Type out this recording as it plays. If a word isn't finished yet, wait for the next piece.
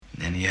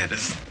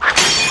quinceañeras.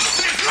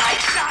 It's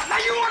lights out! Now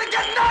you want to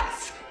get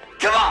nuts!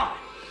 Come on!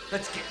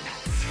 Let's get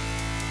nuts.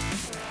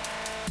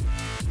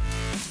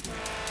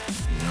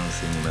 You know the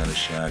thing about a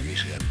shark?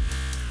 He's got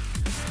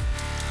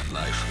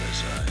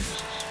lifeless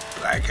eyes.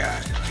 Black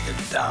eyes, like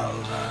a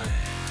doll's eye.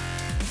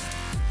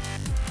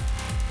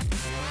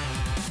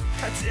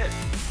 That's it.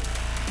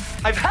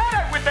 I've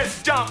had it with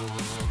this dump!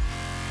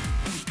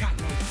 We've got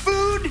no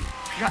food,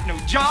 we've got no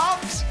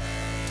jobs,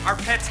 our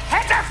pets'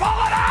 heads are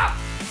falling off!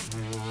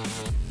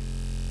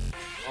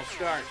 I'll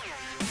start.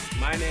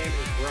 My name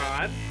is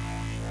Rod,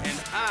 and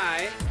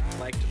I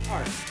like to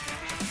party.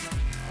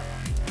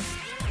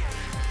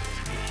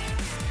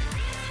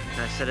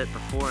 I said it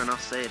before and I'll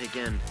say it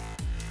again.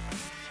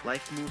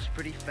 Life moves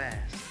pretty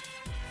fast.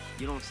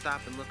 You don't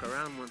stop and look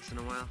around once in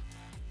a while,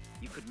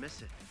 you could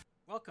miss it.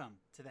 Welcome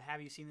to the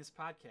Have You Seen This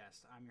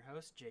podcast. I'm your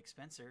host, Jake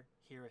Spencer,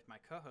 here with my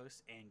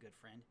co-host and good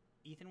friend,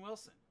 Ethan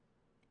Wilson.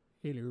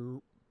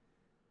 Hello.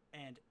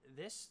 And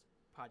this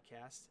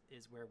podcast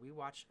is where we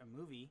watch a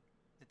movie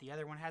that the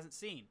other one hasn't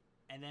seen,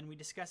 and then we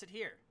discuss it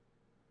here.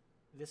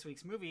 This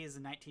week's movie is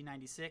the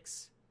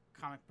 1996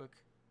 comic book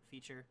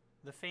feature,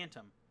 The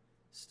Phantom,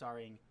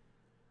 starring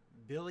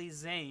Billy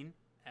Zane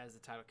as the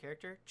title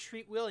character,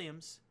 Treat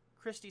Williams,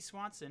 Christy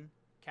Swanson,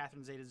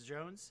 Catherine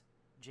Zeta-Jones,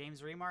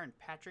 James Remar, and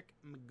Patrick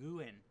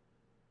McGoohan,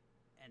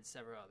 and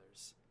several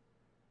others.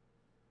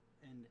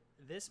 And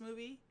this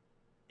movie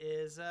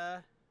is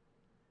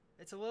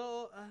it's a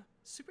little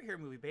superhero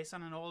movie based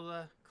on an old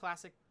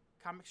classic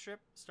comic strip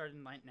started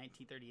in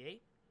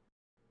 1938.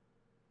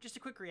 Just a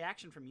quick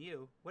reaction from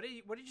you. What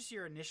did just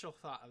your initial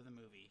thought of the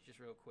movie? Just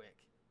real quick.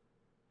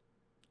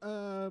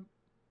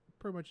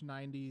 Pretty much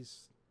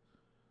 90s,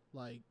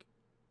 like,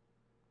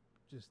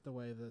 just the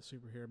way the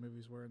superhero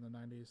movies were in the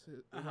 90s.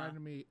 It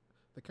reminded me,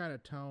 the kind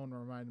of tone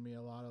reminded me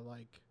a lot of,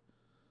 like,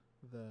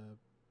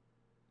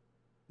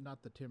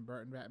 not the Tim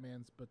Burton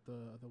Batmans, but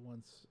the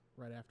ones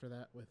right after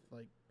that with,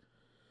 like,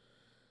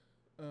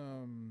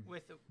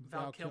 with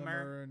Val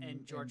Kilmer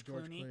and George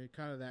Clooney.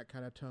 Kind of that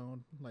kind of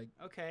tone, like,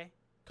 okay,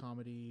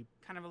 comedy,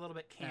 kind of a little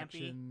bit campy.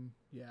 action,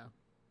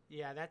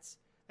 yeah. That's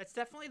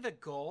definitely the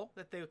goal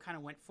that they kind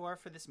of went for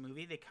this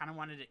movie. They kind of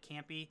wanted it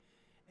campy,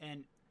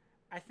 and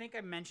I think I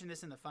mentioned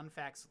this in the fun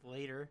facts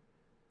later,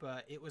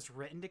 but it was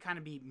written to kind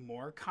of be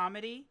more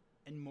comedy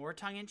and more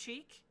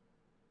tongue-in-cheek.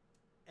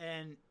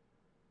 And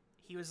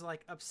he was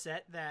like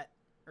upset that,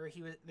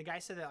 the guy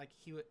said that like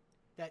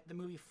that the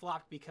movie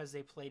flopped because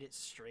they played it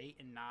straight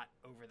and not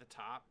over the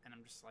top. And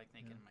I'm just like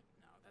thinking, like,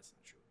 no, that's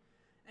not true.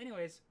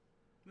 Anyways,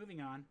 moving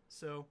on.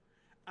 So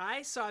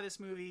I saw this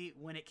movie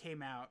when it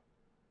came out,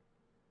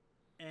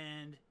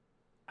 and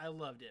I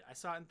loved it. I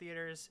saw it in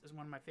theaters. It was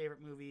one of my favorite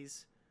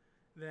movies.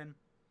 Then,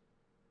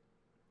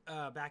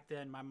 back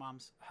then, my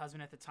mom's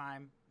husband at the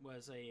time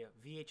was a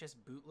VHS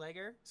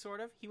bootlegger, sort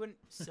of. He wouldn't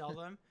sell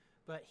them,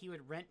 but he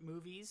would rent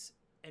movies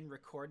and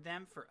record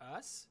them for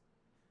us.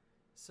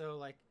 So,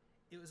 like,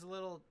 it was a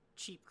little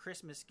cheap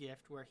Christmas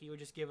gift where he would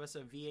just give us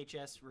a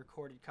VHS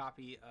recorded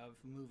copy of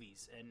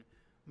movies. And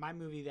my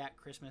movie that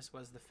Christmas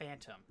was The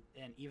Phantom.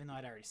 And even though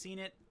I'd already seen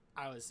it,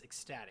 I was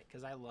ecstatic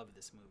because I love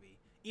this movie.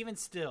 Even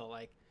still,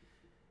 like,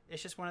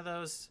 it's just one of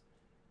those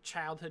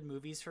childhood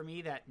movies for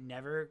me that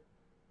never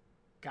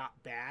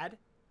got bad.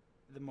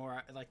 The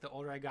more, like, the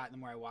older I got, the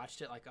more I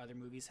watched it, like other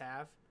movies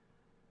have.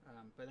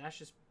 But that's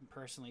just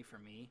personally for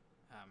me.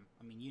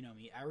 I mean, you know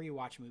me. I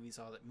rewatch movies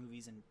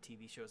and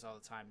TV shows all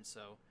the time, and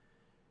so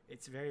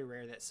it's very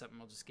rare that something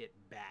will just get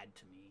bad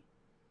to me.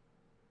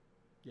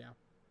 Yeah.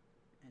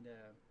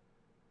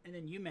 And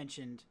then you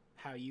mentioned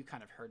how you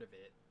kind of heard of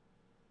it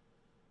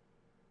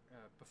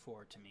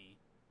before to me.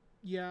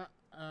 Yeah,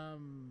 I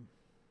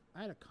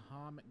had a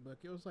comic book.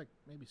 It was like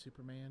maybe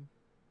Superman,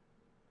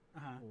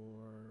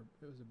 or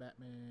it was a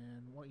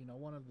Batman.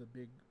 One of the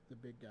big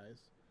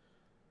guys,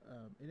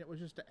 and it was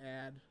just an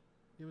ad.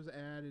 It was an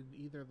ad in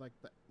either like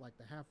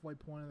the halfway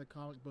point of the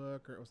comic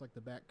book, or it was like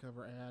the back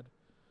cover ad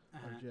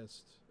of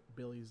just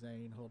Billy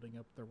Zane holding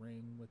up the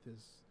ring with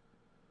his,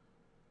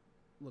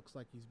 looks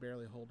like he's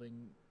barely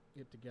holding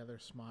it together,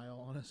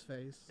 smile on his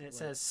face. And it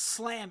says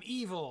 "Slam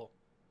Evil."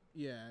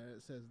 Yeah,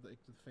 it says the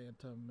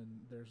Phantom,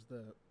 and there's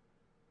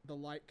the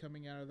light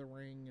coming out of the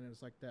ring, and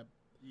it's like that.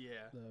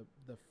 Yeah.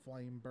 The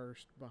flame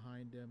burst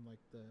behind him, like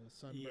the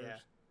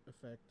sunburst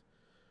effect.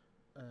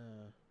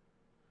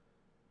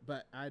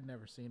 But I'd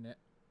never seen it.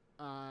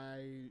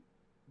 I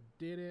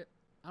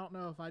don't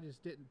know if I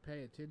just didn't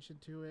pay attention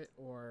to it,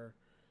 or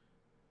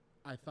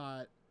I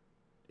thought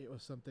it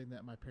was something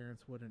that my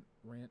parents wouldn't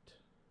rent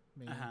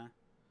me.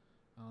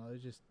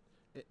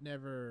 It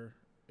never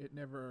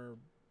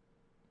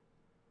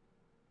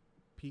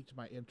piqued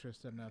my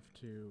interest enough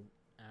to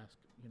ask,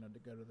 to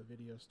go to the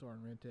video store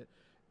and rent it.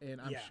 And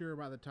I'm sure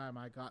by the time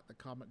I got the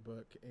comic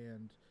book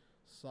and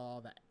saw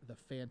the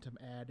Phantom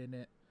ad in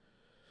it,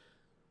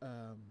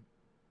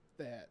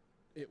 that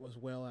it was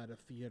well out of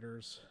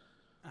theaters.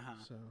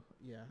 So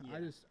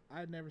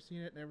I'd never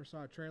seen it, never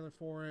saw a trailer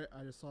for it.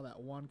 I just saw that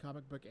one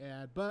comic book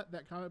ad, but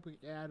that comic book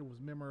ad was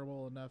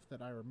memorable enough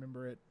that I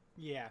remember it.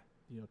 Yeah.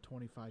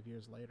 25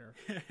 years later.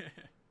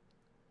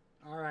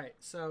 All right.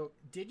 So,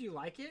 did you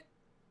like it?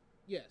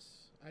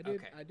 Yes, I did.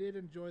 Okay. I did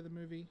enjoy the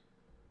movie.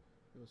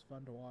 It was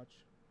fun to watch.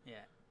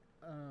 Yeah.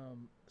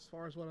 As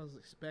far as what I was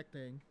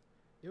expecting,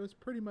 it was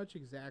pretty much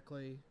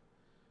exactly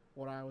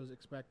what I was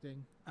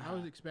expecting. I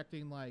was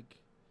expecting like,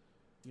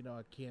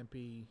 a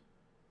campy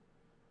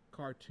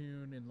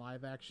cartoon and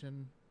live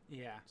action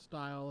Yeah.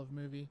 style of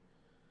movie.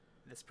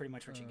 That's pretty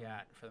much what you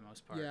got for the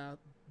most part. Yeah,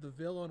 the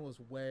villain was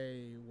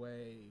way,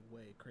 way,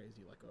 way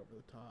crazy, like over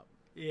the top.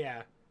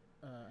 Yeah.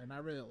 And I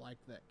really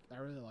liked that. I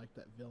really liked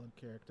that villain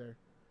character.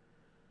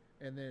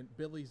 And then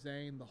Billy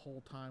Zane the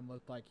whole time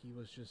looked like he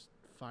was just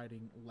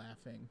fighting,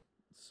 laughing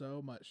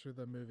so much through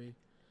the movie.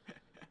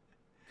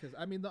 Because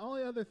the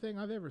only other thing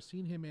I've ever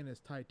seen him in is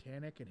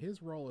Titanic, and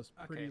his role is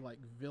pretty like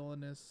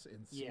villainous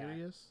and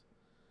serious.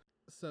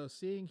 So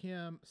seeing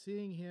him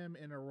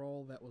in a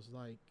role that was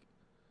like,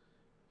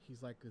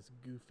 he's like this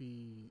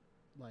goofy,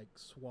 like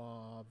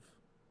suave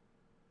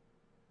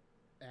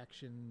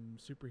action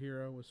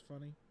superhero was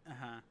funny.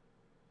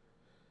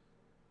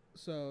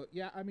 So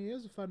yeah, it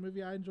was a fun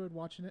movie. I enjoyed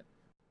watching it.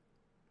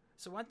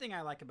 So one thing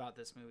I like about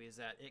this movie is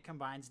that it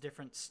combines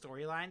different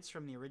storylines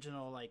from the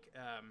original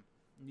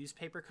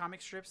newspaper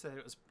comic strips that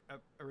it was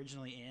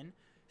originally in.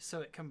 So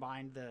it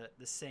combined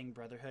the Sing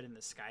Brotherhood and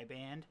the Sky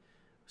Band.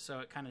 So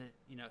it kind of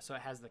so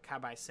it has the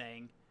Kabai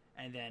Sang,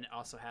 and then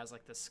also has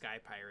like the Sky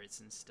Pirates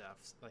and stuff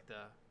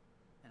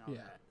and all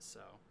that. So,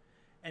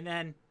 and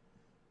then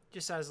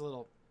just as a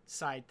little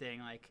side thing,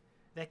 like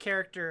that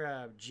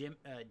character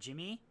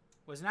Jimmy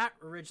was not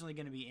originally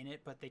going to be in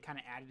it, but they kind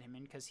of added him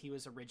in because he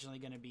was originally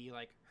going to be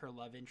like her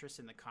love interest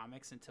in the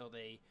comics until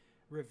they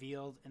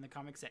revealed in the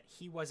comics that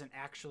he wasn't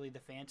actually the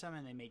Phantom,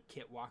 and they made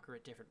Kit Walker a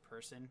different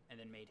person and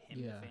then made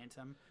him the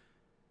Phantom.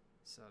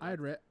 So I had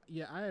read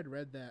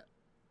that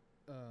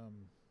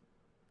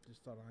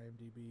just on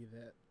IMDb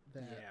that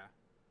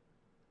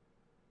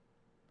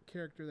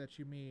character that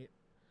you meet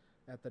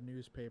at the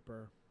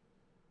newspaper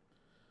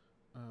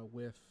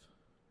with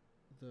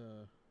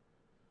the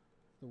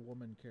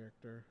woman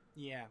character.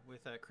 Yeah,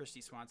 with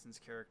Christy Swanson's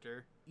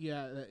character.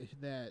 Yeah,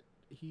 that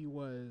he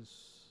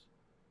was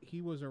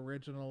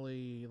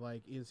originally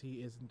like,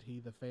 isn't he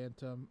the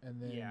Phantom?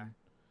 And then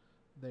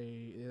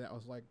that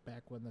was like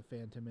back when the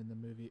Phantom in the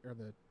movie or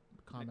the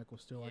comic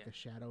was still like a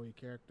shadowy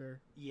character.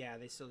 Yeah,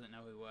 they still didn't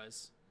know who he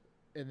was.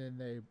 And then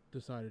they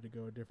decided to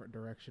go a different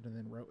direction and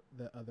then wrote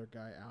the other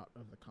guy out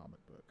of the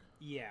comic book.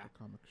 Yeah. The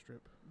comic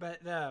strip. But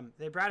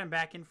they brought him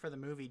back in for the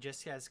movie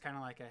just as kind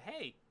of like a,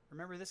 hey,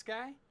 remember this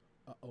guy?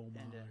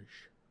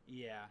 Homage.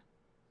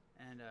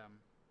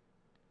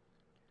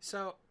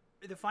 So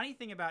the funny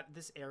thing about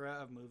this era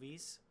of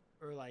movies,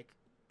 or like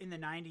in the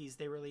 90s,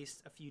 they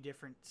released a few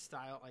different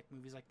style like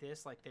movies like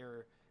this. Like they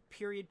were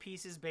period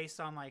pieces based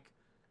on like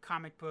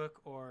comic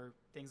book or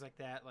things like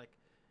that. Like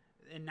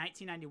in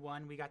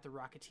 1991, we got The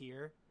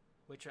Rocketeer,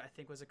 which I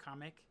think was a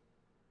comic,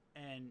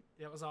 and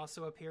it was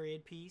also a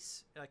period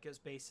piece. Like it was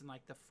based in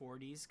like the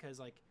 40s because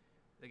like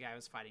the guy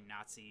was fighting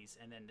Nazis,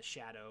 and then The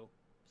Shadow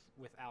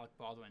with Alec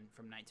Baldwin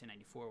from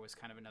 1994 was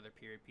kind of another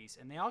period piece,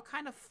 and they all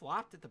kind of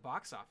flopped at the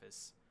box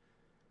office.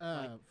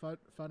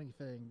 Funny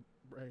thing,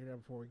 right now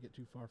before we get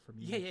too far from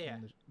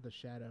The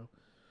Shadow,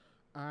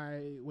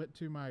 I went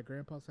to my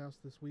grandpa's house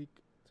this week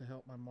to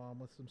help my mom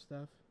with some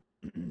stuff,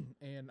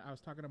 and I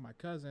was talking to my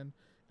cousin,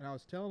 and I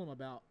was telling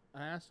him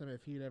I asked him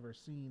if he'd ever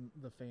seen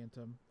The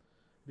Phantom,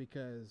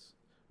 because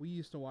we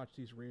used to watch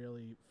these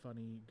really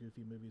funny,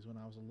 goofy movies when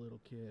I was a little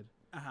kid.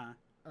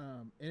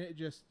 And it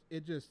just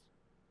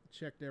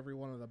checked every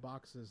one of the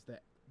boxes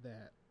that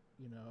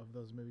of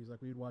those movies.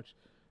 Like we'd watch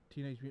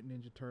Teenage Mutant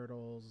Ninja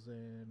Turtles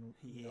and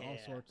all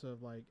sorts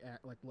of like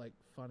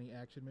funny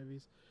action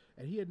movies,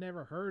 and he had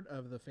never heard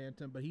of The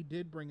Phantom, but he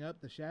did bring up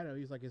The Shadow.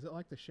 He's like, is it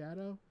like The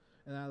Shadow?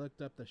 And I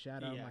looked up The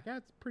Shadow. I'm like,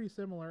 that's pretty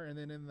similar. And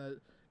then in the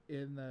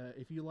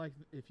if you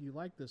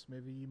like this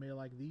movie, you may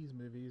like these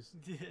movies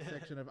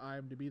section of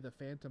IMDb, The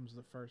Phantom's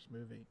the first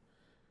movie.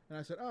 And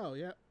I said, oh,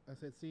 yeah. I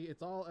said, see,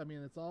 it's all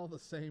the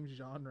same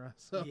genre.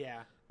 So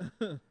yeah.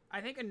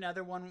 I think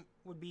another one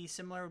would be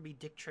similar would be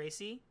Dick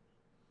Tracy.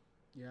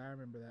 Yeah, I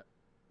remember that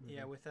movie.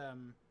 Yeah, with,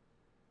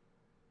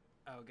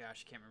 oh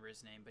gosh, I can't remember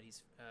his name, but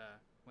he's,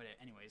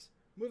 anyways.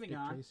 Moving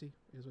on. Dick Tracy?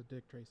 It was with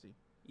Dick Tracy.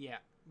 Yeah,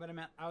 but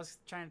I was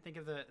trying to think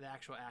of the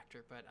actual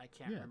actor, but I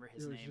can't remember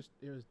his name.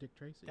 It was Dick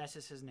Tracy. That's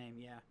just his name,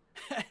 yeah.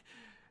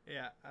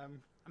 Yeah,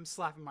 I'm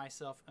slapping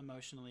myself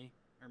emotionally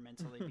or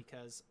mentally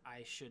because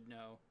I should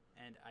know,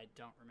 and I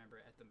don't remember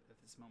it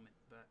at this moment.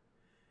 But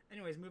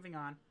anyways, moving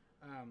on.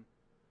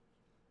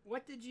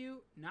 What did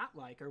you not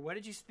like, or what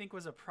did you think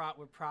was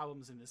were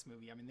problems in this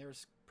movie? I mean,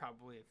 there's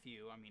probably a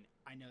few. I mean,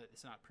 I know that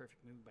it's not a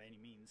perfect movie by any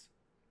means.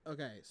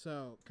 Okay,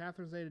 so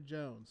Catherine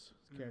Zeta-Jones'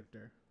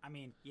 character. I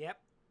mean, yep.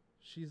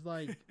 She's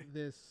like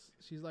this.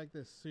 She's like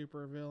this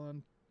super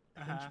villain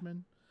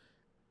henchman,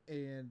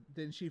 and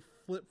then she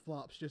flip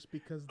flops just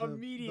because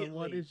the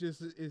one is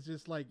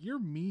just like, you're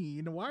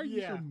mean. Why are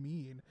you so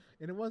mean?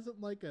 And it wasn't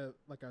like a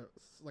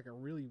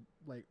really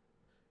like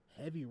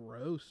heavy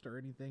roast or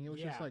anything. It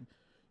was just like,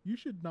 you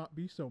should not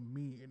be so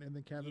mean. And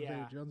then Catherine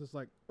Yeah. Zeta-Jones is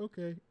like,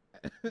 okay.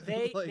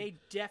 They Like, they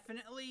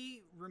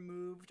definitely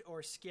removed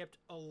or skipped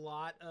a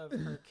lot of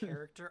her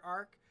character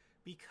arc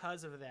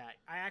because of that.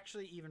 I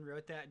actually even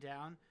wrote that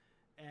down,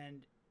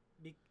 and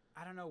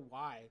I don't know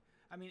why.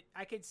 I mean,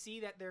 I could see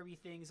that there be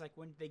things like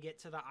when they get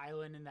to the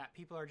island and that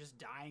people are just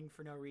dying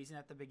for no reason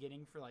at the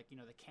beginning for, like, you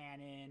know, the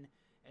cannon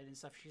and then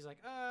stuff. She's like,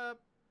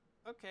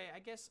 okay, I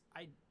guess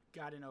I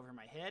got in over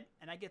my head,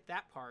 and I get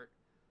that part.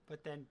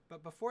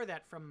 But before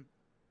that, from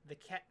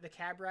the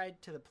cab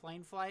ride to the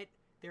plane flight,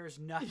 there's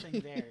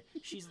nothing there.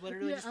 She's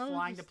literally Yeah, just I was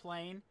flying the just-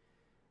 plane,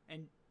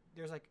 and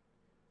there's like,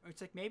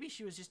 it's like maybe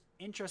she was just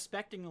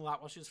introspecting a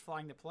lot while she was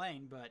flying the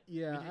plane, but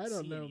we yeah, didn't I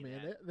don't see know, any of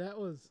man. That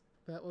was.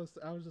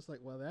 I was just like,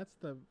 well, that's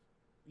the.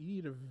 You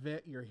need to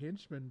vet your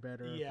henchmen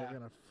better if Yeah. they're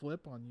gonna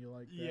flip on you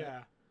like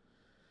that.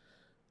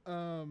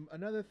 Yeah,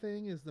 Another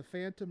thing is the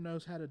Phantom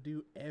knows how to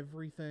do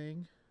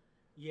everything.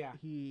 yeah,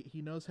 He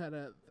knows how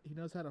to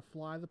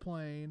fly the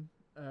plane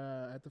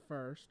at the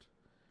first.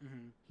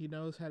 mm-hmm. He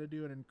knows how to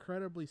do an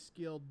incredibly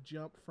skilled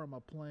jump from a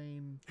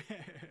plane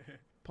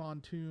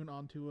pontoon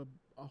onto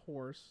a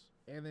horse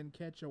and then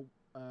catch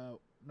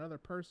another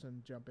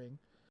person jumping.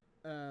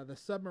 The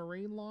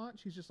submarine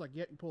launch, he's just like,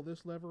 yeah, you pull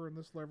this lever and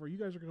this lever. You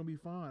guys are going to be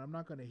fine. I'm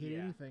not going to hit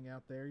Yeah. anything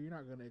out there. You're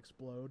not going to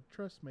explode.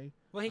 Trust me.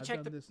 Well, he I've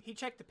checked done this. he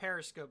checked the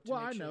periscope. To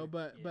Well, make I know, sure.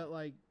 but Yeah. but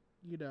like,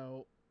 you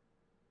know,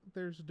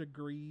 there's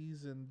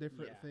degrees and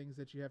different Yeah. things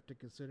that you have to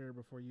consider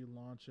before you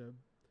launch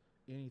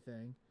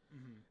anything.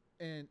 Mhm.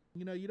 And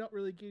you know, you don't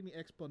really get any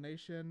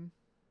explanation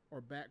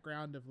or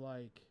background of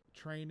like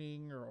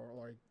training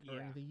or Yeah.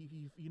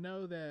 anything. You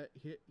know that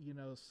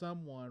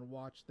someone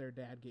watched their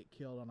dad get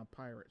killed on a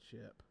pirate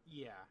ship,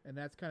 Yeah, and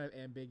that's kind of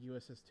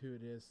ambiguous as to who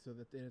it is. So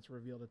that then it's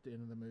revealed at the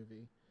end of the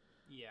movie.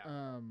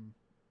 yeah.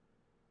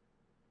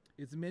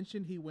 It's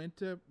mentioned he went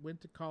to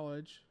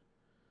college.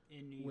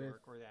 In New with-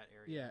 York or that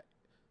area. Yeah.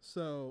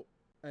 So,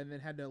 and then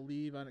had to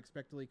leave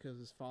unexpectedly because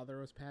his father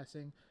was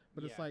passing.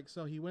 But it's Yeah. like,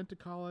 so he went to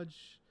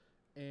college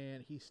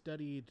and he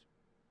studied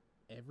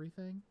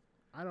everything.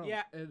 I don't.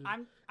 Yeah, and-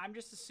 I'm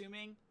just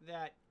assuming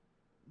that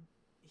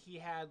he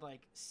had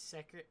like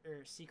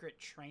secret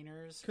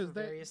trainers for because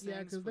they various things.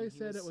 because when they he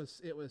said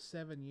it was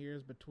 7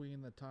 years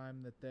between the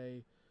time that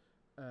they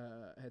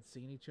had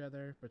seen each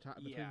other, between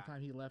Yeah. the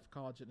time he left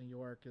college at New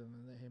York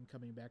and then him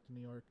coming back to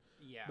New York.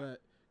 Yeah,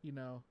 But you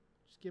know,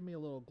 just give me a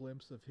little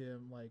glimpse of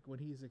him, like when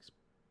he's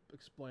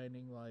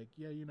explaining, like,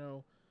 yeah,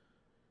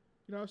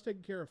 I was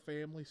taking care of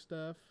family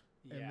stuff,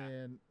 and Yeah.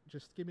 then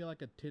just give me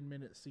like a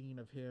 10-minute scene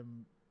of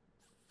him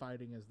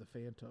fighting as the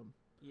Phantom.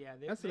 yeah.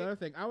 That's another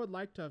thing. I would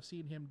like to have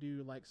seen him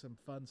do like some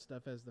fun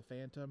stuff as the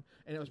Phantom,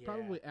 and it was Yeah.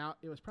 probably out.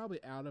 It was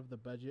probably out of the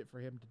budget for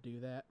him to do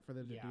that, for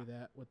them to Yeah. do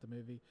that with the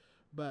movie.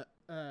 But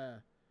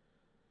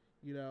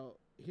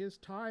his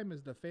time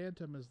as the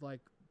Phantom is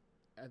like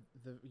at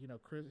the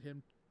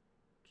him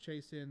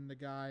chasing the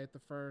guy at the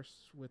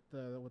first with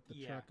the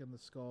Yeah. truck and the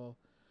skull,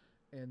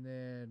 and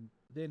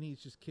then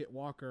he's just Kit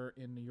Walker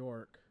in New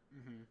York.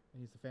 Mm-hmm.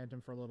 And he's the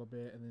Phantom for a little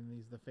bit, and then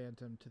he's the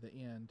Phantom to the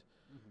end.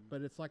 Mm-hmm.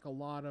 But it's like a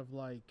lot of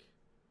like,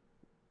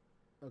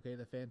 okay,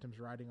 the Phantom's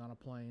riding on a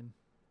plane,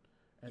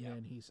 and Yep.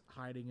 then he's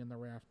hiding in the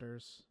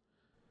rafters,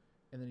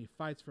 and then he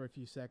fights for a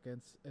few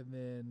seconds, and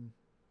then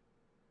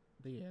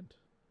the end.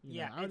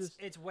 Yeah,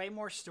 it's way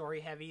more story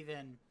heavy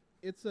than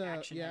it's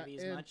action heavy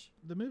as and much.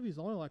 The movie's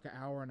only like an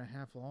hour and a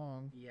half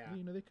long. Yeah.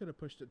 They could have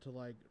pushed it to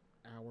like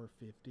hour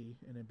 50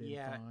 and it'd been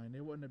Yeah. fine.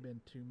 It wouldn't have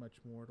been too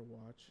much more to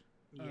watch.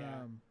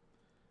 Yeah.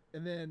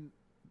 And then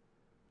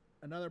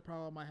another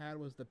problem I had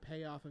was the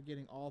payoff of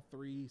getting all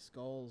three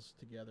skulls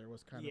together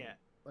was kind Yeah. of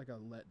like a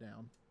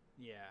letdown.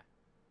 Yeah.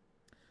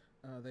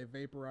 They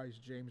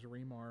vaporized James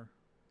Remar,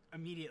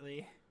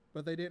 Immediately.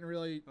 but they didn't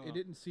really. Oh. It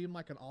didn't seem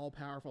like an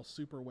all-powerful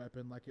super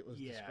weapon like it was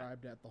Yeah.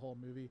 described at the whole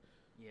movie.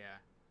 Yeah.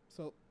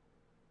 So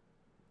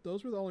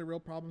those were the only real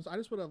problems. I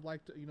just would have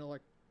liked to,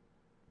 like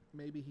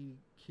maybe he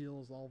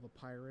kills all the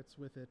pirates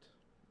with it,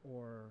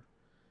 or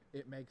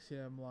it makes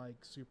him like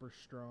super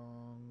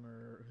strong,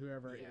 or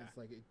whoever Yeah. it is,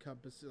 like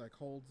encompasses, like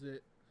holds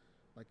it,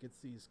 like it's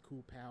these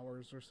cool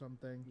powers or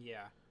something.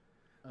 Yeah.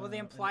 Well, they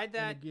implied and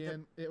that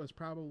again. It was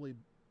probably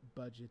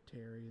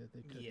budgetary that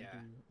they couldn't Yeah.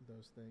 do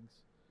those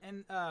things.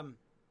 And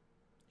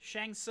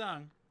Shang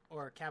Tsung,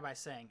 or Kabai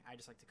Sang, I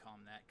just like to call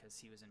him that because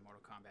he was in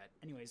Mortal Kombat.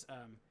 Anyways,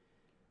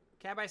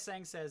 Kabai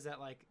Sang says that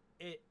like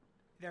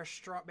they're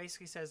strong.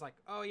 Basically says like,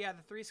 oh yeah,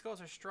 the three skulls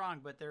are strong,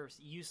 but they're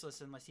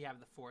useless unless you have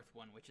the fourth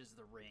one, which is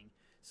the ring.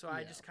 So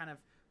I Yeah. just kind of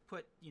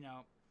put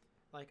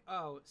like,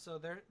 oh, so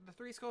the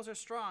three skulls are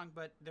strong,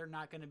 but they're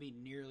not going to be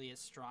nearly as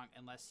strong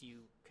unless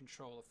you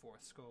control the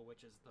fourth skull,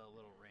 which is the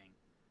little ring.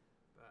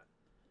 But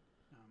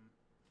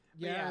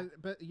Yeah, yeah.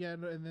 but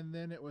and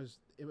then it was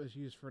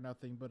used for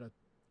nothing but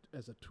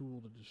as a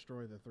tool to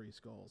destroy the three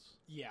skulls.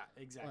 yeah,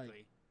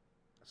 exactly.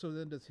 So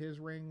then, does his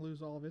ring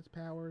lose all of its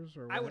powers,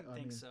 or I what? wouldn't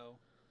think mean, so.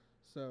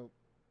 So,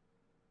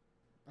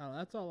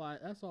 that's all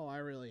I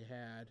really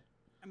had.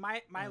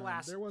 My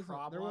last there wasn't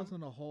problem. there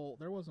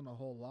wasn't a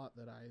whole lot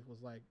that I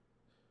was like,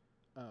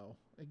 oh,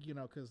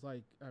 because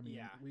like I mean,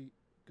 Yeah.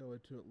 go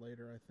into it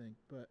later, I think.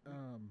 But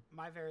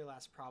My very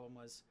last problem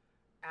was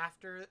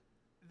after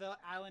the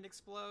island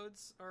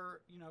explodes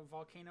or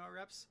volcano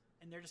erupts,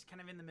 and they're just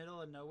kind of in the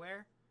middle of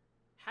nowhere.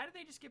 How did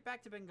they just get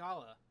back to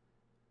Bengala?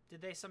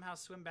 Did they somehow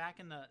swim back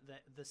and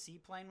the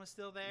seaplane was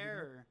still there?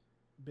 Or?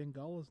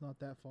 Bengala's not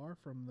that far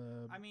from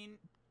the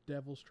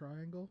Devil's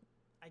Triangle.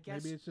 I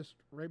guess maybe it's just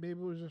maybe it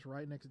was just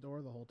right next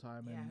door the whole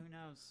time. Yeah, and who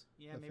knows?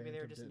 Yeah, the maybe they were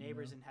Phantom just didn't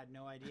neighbors know. and had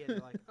no idea. They're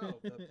like, oh,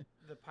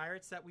 the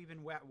pirates that we've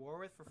been at war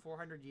with for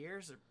 400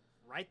 years are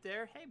right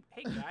there.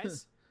 Hey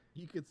guys.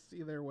 You could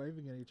see they're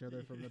waving at each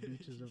other from the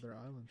beaches of their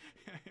island.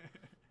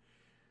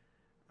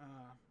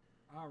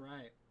 All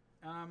right.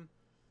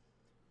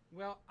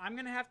 Well, I'm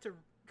gonna have to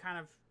kind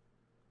of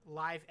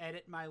live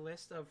edit my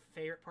list of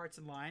favorite parts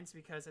and lines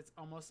because I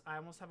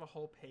almost have a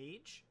whole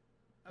page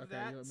of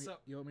that.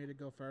 You want me to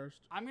go first?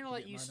 I'm gonna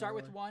let you mine start out of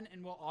with the way? one,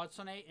 and we'll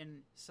alternate. And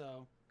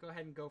so go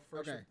ahead and go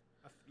first. Okay.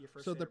 With your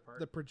first So favorite part.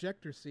 the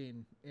projector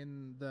scene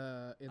in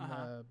the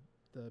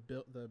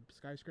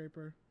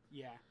skyscraper,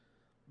 yeah.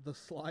 the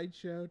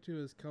slideshow to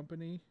his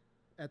company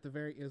at the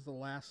is the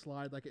last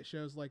slide. Like it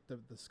shows like the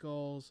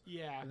skulls,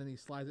 Yeah. and then he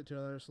slides it to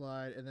another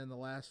slide, and then the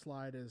last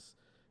slide is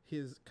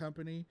his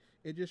company.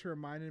 It just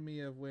reminded me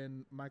of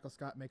when Michael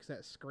Scott makes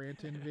that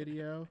Scranton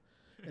video,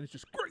 and it's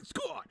just "Great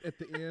Scott" at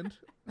the end.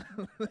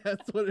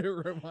 That's what it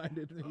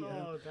reminded me of.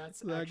 Oh, that's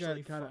So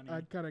actually funny.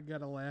 I kind of got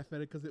to laugh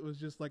at it because it was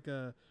just like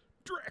a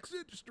Drax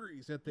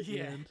Industries at the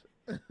Yeah. end.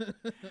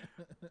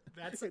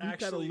 That's and he kind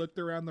of actually looked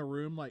around the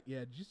room like, yeah,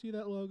 did you see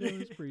that logo?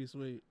 It's pretty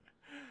sweet.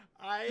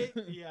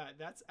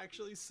 that's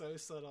actually so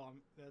subtle.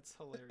 That's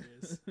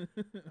hilarious.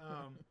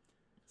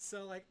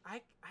 So like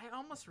I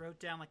almost wrote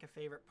down like a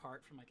favorite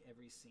part from like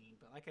every scene,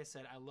 but like I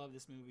said, I love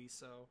this movie.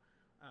 So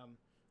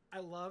I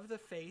love the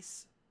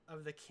face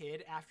of the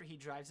kid after he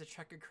drives the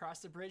truck across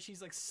the bridge.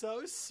 He's like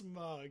so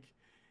smug.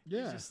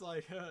 Yeah. He's just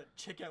like,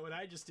 check out what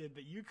I just did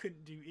that you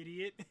couldn't do,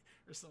 idiot,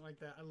 or something like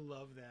that. I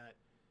love that.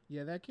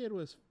 Yeah, that kid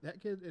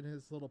in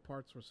his little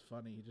parts was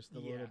funny, just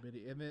the Yeah. little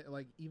bitty. And then,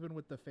 like, even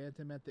with the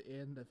Phantom at the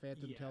end, the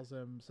Phantom Yeah. tells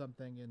him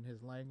something in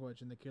his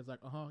language, and the kid's like,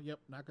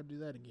 yep, not gonna do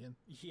that again.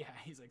 Yeah,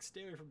 he's like,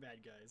 stay away from bad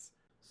guys.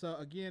 So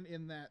again,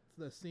 in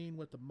the scene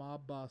with the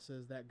mob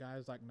bosses, that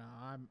guy's like,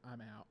 nah, I'm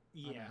out.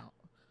 I'm Yeah. out.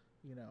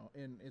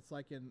 And it's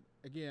like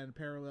again,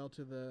 parallel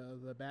to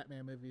the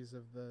Batman movies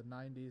of the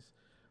 90s.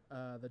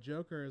 The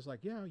Joker is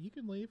like, yeah, you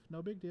can leave,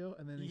 no big deal.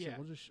 And then he said,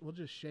 we'll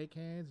just shake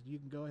hands, and you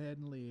can go ahead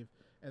and leave.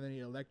 And then he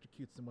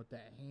electrocutes him with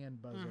that hand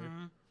buzzer.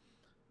 Mm-hmm.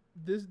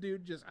 This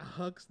dude just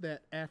hucks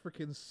that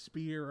African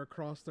spear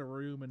across the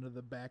room into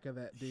the back of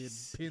that dude,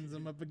 pins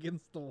him up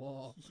against the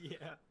wall.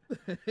 Yeah.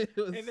 It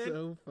was And then-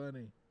 so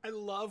funny. I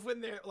love when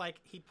they're like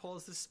he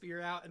pulls the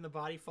spear out and the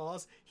body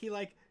falls. He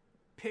like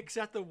picks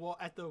at the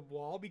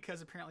wall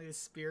because apparently the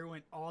spear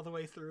went all the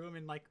way through him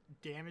and like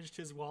damaged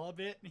his wall a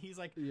bit. And he's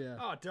like, Yeah.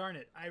 "Oh darn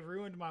it! I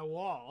ruined my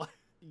wall."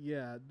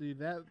 Yeah, dude,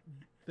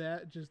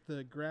 that just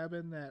the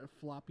grabbing that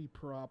floppy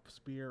prop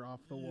spear off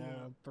the wall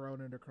Yeah. and throwing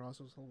it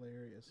across was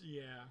hilarious.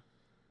 Yeah.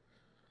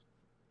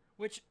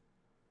 Which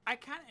I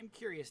kind of am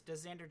curious.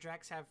 Does Xander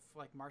Drax have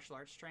like martial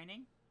arts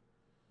training?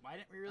 Why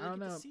didn't we I really don't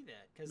get know. to see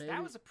that? Because Maybe-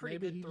 that was a pretty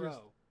maybe good he throw.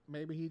 just-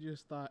 Maybe he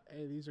just thought,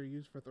 hey, these are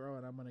used for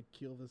throwing. I'm gonna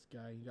kill this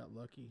guy. He got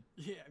lucky.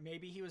 Yeah,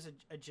 maybe he was a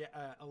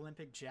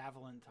Olympic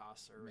javelin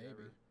tosser or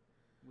whatever.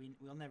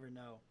 We'll never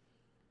know.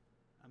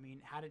 I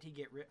mean, how did he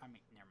get rich? I mean,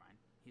 never mind.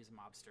 He's a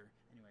mobster.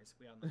 Anyways,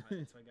 we all know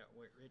that's why I got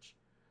rich.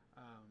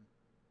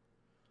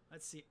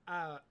 Let's see.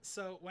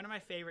 So one of my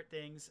favorite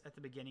things at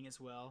the beginning as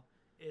well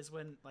is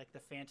when like the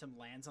Phantom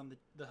lands on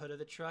the hood of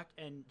the truck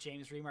and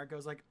James Remar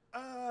goes like,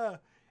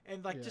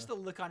 and like just the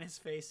look on his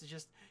face is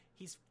just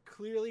he's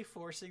clearly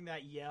forcing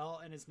that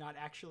yell and is not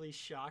actually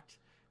shocked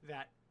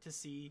that to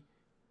see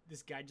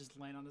this guy just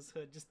land on his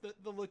hood. Just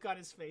the look on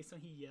his face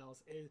when he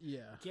yells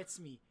gets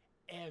me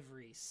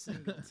every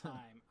single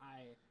time.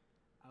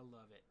 I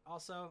love it.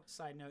 Also,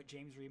 side note,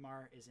 James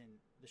Remar is in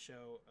the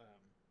show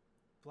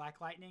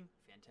Black Lightning.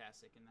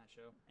 Fantastic in that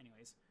show.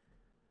 Anyways.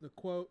 The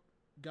quote,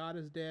 God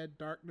is dead,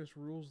 darkness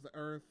rules the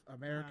earth,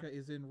 America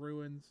is in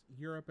ruins,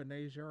 Europe and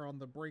Asia are on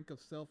the brink of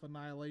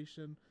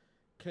self-annihilation,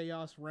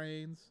 chaos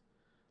reigns.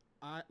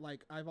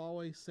 I've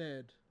always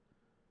said,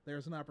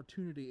 there's an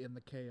opportunity in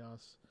the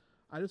chaos.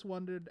 I just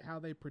wondered how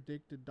they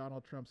predicted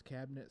Donald Trump's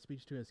cabinet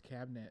speech to his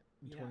cabinet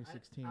in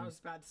 2016. I was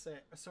about to say,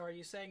 so are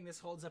you saying this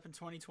holds up in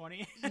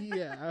 2020?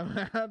 Yeah,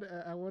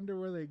 I wonder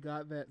where they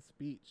got that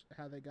speech.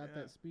 How they got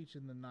that speech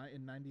in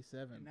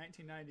 97. In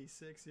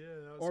 1996, yeah.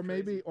 That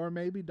was Or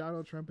maybe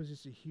Donald Trump is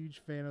just a huge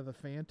fan of the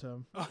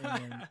Phantom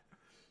and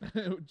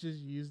just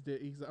used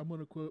it. He's like, I'm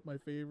gonna quote my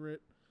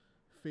favorite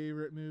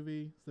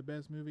movie. It's the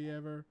best movie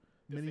ever.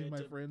 Many of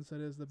my friends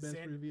said it's the best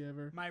movie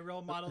ever. My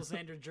role model,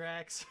 Xander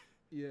Drax.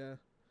 Yeah.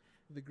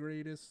 The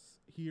greatest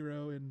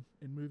hero in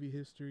movie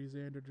history,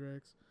 Xander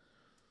Drax.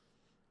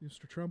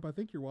 Mr. Trump, I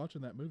think you're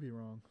watching that movie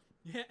wrong.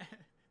 Yeah.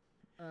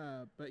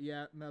 But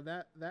yeah, no,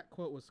 that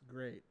quote was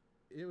great.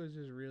 It was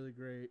just really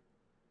great.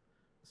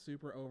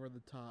 Super over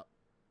the top,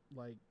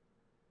 like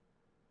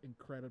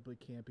incredibly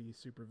campy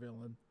super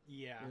villain.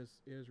 Yeah.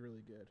 It was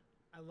really good.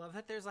 I love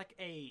that there's like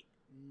a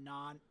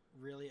not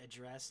really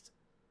addressed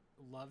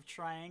love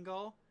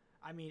triangle.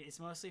 I mean, it's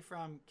mostly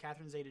from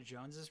Catherine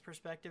Zeta-Jones's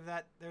perspective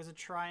that there's a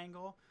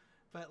triangle,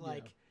 but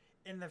like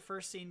in the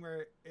first scene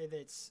where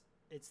it's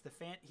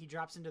he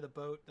drops into the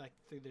boat like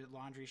through the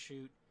laundry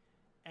chute,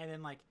 and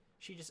then like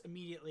she just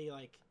immediately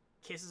like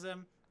kisses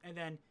him, and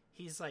then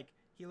he's like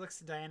he looks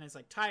to Diana and is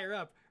like, tie her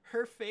up.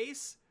 Her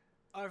face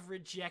of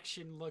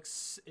rejection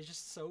is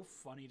just so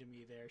funny to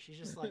me there. She's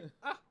just like,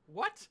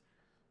 what?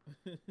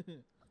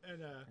 And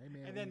Hey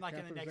man, and then like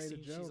in the next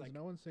scene Jones, she's like,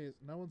 no one says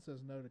no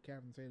to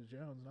Catherine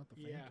Zeta-Jones, not the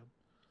Phantom.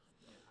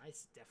 I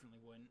definitely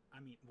wouldn't. I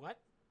mean, what?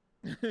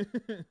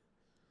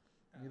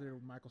 Neither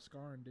would Michael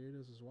Scarn, dude,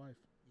 as his wife.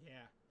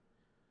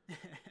 Yeah.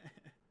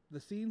 The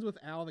scenes with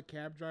Al, the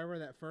cab driver,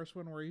 that first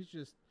one where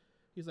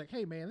he's like,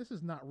 hey man, this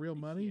is not real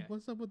money. Yeah.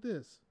 What's up with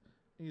this?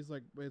 And he's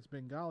like, it's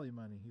Bengali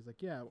money. He's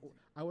like, yeah,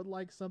 I would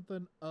like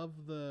something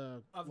of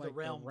the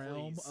realm,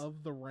 please.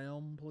 of the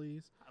realm,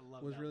 please. I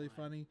love was that really line.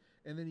 funny.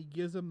 And then he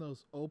gives him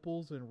those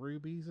opals and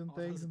rubies and All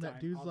things, those and that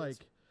dude's all those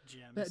like,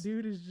 gems. that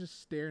dude is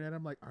just staring at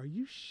him like, are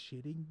you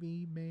shitting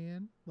me,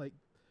 man? Like,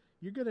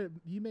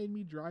 you made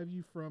me drive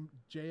you from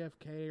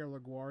JFK or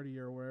LaGuardia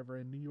or wherever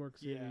in New York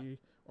City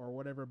or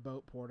whatever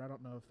boat port. I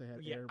don't know if they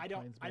had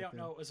airplanes I don't back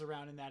know what was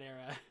around in that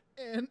era.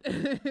 then.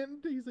 And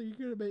he's like,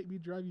 you're gonna make me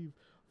drive you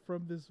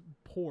from this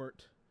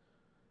port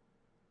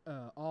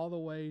all the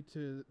way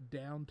to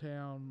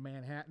downtown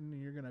Manhattan,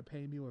 and you're gonna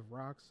pay me with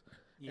rocks.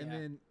 Yeah. And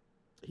then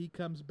he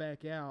comes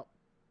back out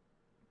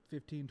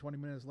 15, 20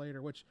 minutes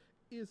later, which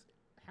is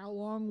how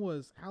long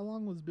was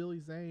Billy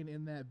Zane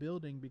in that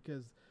building,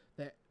 because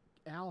that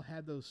Al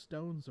had those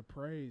stones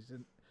appraised,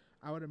 and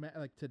I would imagine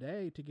like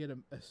today to get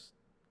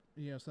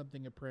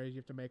something appraised, you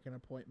have to make an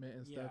appointment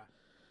and stuff.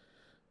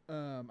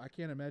 I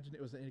can't imagine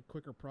it was a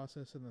quicker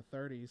process in the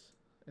 30s.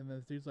 And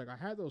this dude's like, I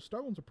had those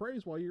stones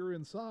appraised while you were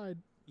inside.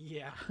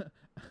 Yeah.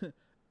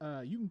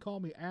 You can call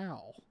me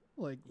Al.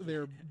 Like,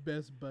 they're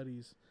best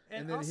buddies.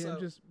 And then also, him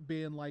just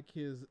being like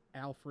his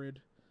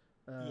Alfred.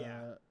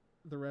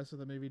 The rest of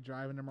the movie,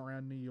 driving him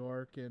around New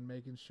York and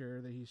making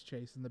sure that he's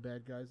chasing the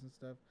bad guys and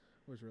stuff,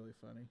 was really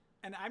funny.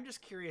 And I'm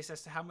just curious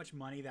as to how much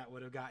money that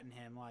would have gotten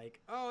him. Like,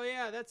 oh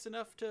yeah, that's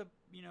enough to,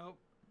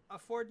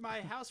 afford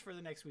my house for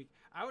the next week.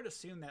 I would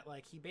assume that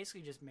like he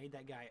basically just made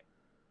that guy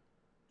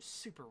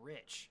super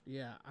rich.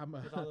 Yeah,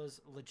 with all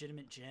those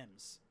legitimate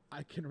gems.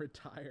 I can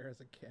retire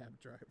as a cab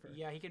driver.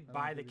 Yeah, he can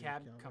buy the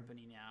cab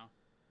company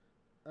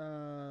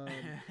now.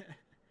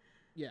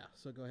 Yeah,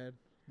 so go ahead.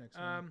 Next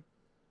one.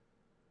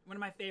 One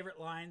of my favorite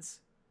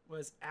lines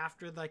was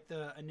after like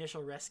the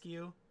initial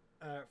rescue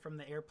from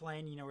the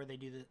airplane, where they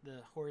do the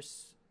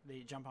horse,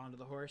 they jump onto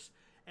the horse,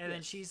 and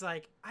then she's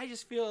like, I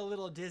just feel a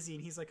little dizzy,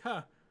 and he's like,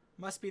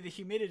 must be the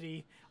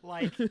humidity,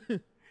 like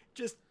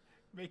just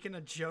making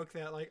a joke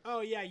that like, oh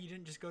yeah, you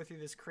didn't just go through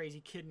this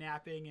crazy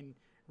kidnapping and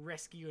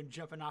rescue and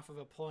jumping off of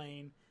a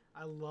plane.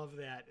 I love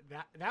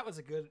that was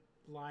a good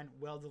line,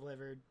 well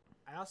delivered.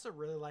 I also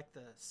really like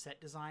the set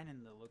design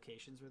and the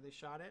locations where they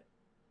shot it.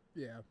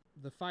 Yeah,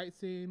 the fight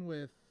scene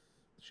with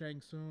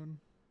Shang Tsung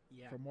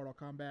from Mortal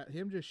Kombat,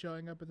 him just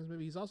showing up in this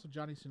movie. He's also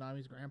Johnny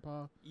Tsunami's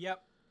grandpa.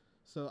 Yep.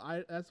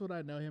 So that's what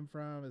I know him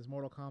from, is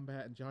Mortal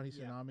Kombat and Johnny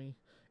Tsunami.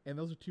 And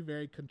those are two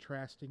very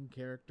contrasting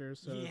characters.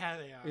 So yeah,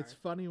 they are. It's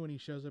funny when he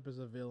shows up as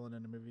a villain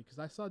in a movie, because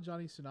I saw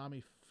Johnny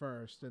Tsunami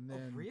first, and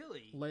then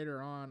later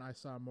on I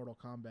saw Mortal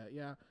Kombat.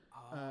 Yeah.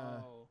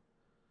 Oh.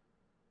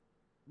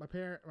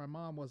 My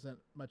mom wasn't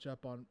much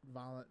up on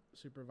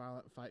super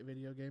violent fight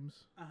video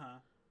games.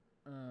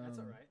 That's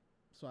all right.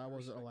 So I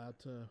wasn't allowed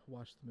to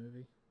watch the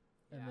movie.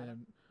 Yeah, and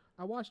then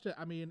I watched it.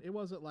 I mean, it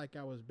wasn't like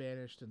I was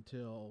banished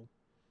until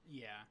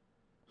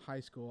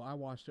high school. I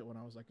watched it when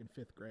I was like in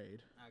 5th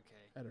grade. Okay.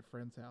 At a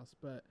friend's house.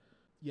 But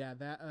yeah,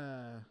 that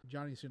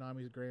Johnny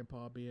Tsunami's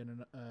grandpa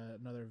being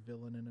another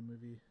villain in a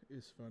movie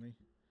is funny.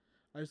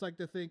 I just like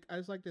to think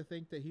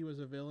that he was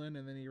a villain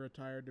and then he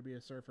retired to be a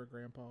surfer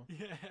grandpa.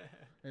 Yeah.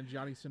 And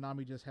Johnny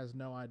Tsunami just has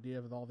no idea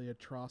of all the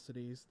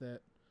atrocities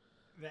that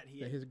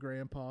his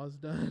grandpa's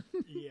done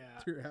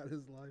throughout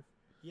his life.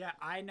 Yeah,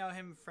 I know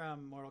him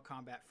from Mortal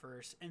Kombat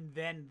first, and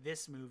then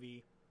this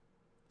movie.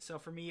 So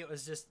for me,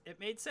 it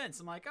made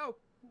sense. I'm like, oh,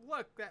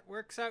 look, that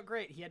works out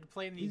great. He had to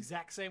play him the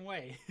exact same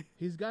way.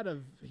 He's got a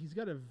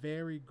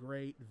very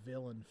great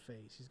villain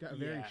face. He's got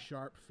very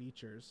sharp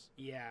features.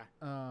 Yeah.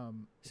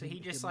 So he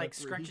just like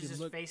scrunches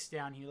his face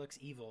down. He looks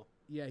evil.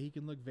 Yeah, he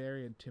can look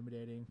very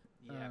intimidating.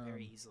 Yeah,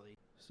 very easily.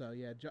 So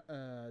yeah,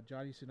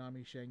 Johnny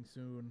Tsunami, Shang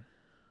Tsung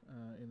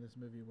in this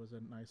movie was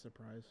a nice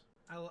surprise.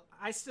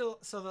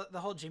 The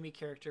whole Jimmy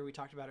character we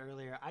talked about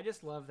earlier, I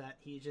just love that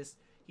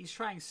he's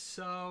trying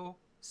so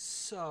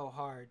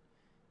hard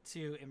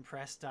to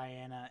impress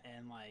Diana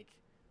and like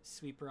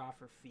sweep her off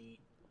her feet,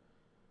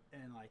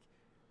 and like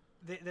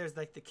there's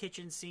like the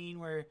kitchen scene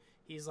where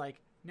he's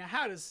like, now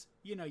how does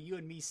you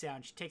and me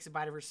sound? She takes a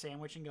bite of her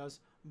sandwich and goes,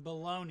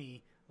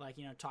 baloney, like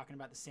talking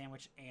about the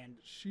sandwich, and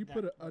she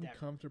put an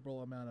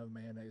uncomfortable amount of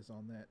mayonnaise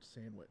on that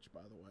sandwich,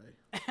 by the way.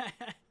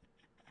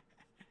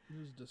 It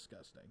was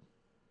disgusting.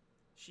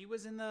 She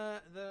was in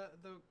the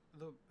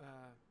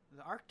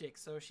Arctic,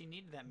 so she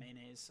needed that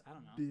mayonnaise. I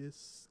don't know.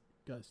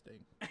 Disgusting.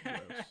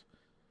 Gross.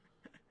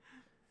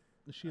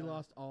 She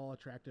lost all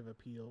attractive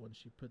appeal when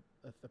she put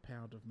a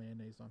pound of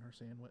mayonnaise on her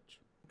sandwich.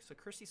 So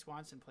Christy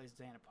Swanson plays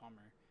Diana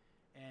Palmer,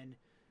 and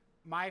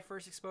my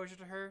first exposure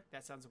to her,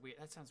 that sounds weird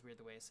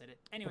the way I said it.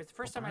 Anyways, the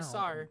first time I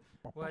saw her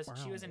was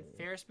she was in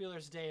Ferris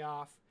Bueller's Day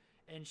Off,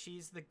 and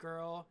she's the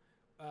girl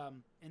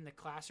in the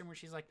classroom where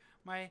she's like,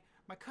 my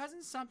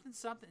cousin something,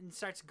 and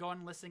starts going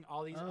and listing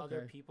all these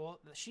other people.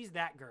 She's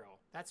that girl.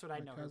 That's what I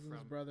know her from.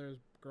 Cousin's brother's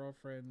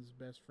girlfriend's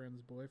best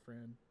friend's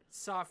boyfriend.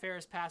 Saw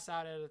Ferris pass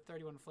out at a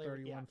 31 flavor.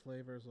 31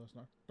 flavors last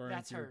night.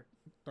 That's her.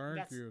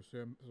 Thank you,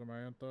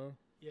 Samantha.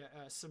 Yeah,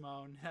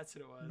 Simone. That's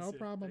what it was. No Yeah,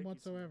 problem thank you,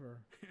 whatsoever.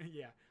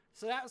 yeah.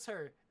 So that was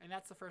her, and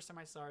that's the first time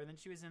I saw her. And then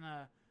she was in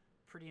a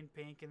Pretty in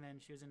Pink, and then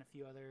she was in a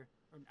few other,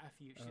 or a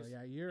few. Oh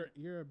yeah,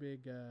 you're a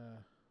big.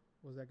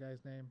 What was that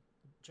guy's name?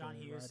 John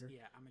The Hughes. writer? Yeah,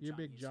 I'm a You're John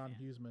big Hughes John fan.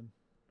 Hughesman.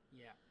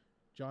 Yeah,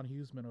 John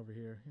Hughesman over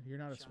here. You're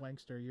not a John-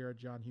 swankster. You're a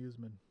John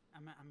Hughesman.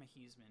 I'm a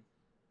Hughesman.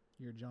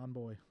 You're a John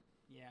boy.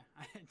 Yeah,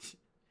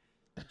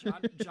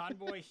 John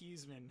Boy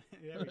Hughesman.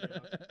 There we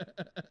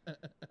go.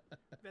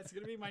 That's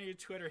gonna be my new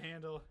Twitter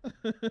handle,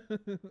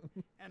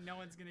 and no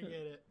one's gonna get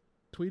it.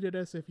 Tweet at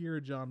us if you're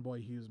a John Boy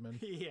Hughesman.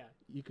 Yeah,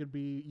 You could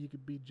be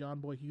John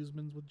Boy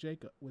Hughesmans with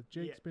Jake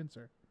Yeah.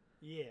 Spencer.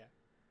 yeah,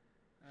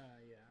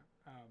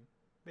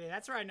 but yeah,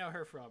 that's where I know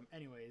her from.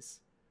 Anyways,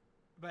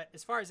 but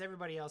as far as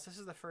everybody else, this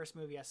is the first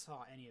movie I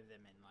saw any of them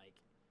in. Like,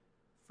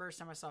 first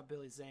time I saw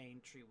Billy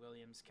Zane, Treat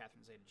Williams,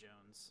 Catherine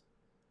Zeta-Jones.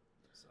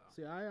 So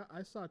See,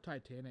 I saw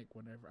Titanic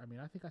whenever. I mean,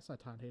 I think I saw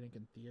Titanic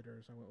in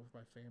theaters. I went with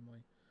my family.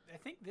 I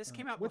think this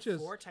came out Which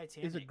before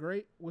Titanic. Is a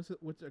great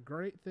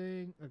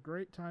thing. A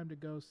great time to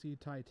go see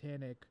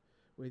Titanic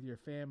with your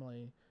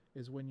family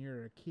is when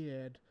you're a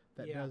kid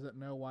that Yeah. doesn't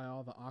know why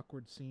all the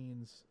awkward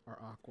scenes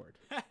are awkward.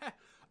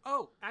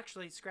 Oh,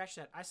 actually, scratch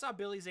that. I saw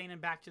Billy Zane in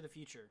Back to the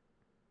Future.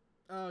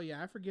 Oh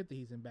yeah, I forget that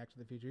he's in Back to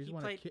the Future.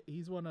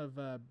 He's one of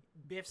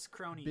Biff's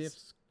cronies.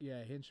 Biff's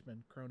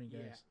henchman, crony Yeah.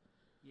 guys.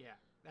 Yeah,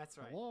 that's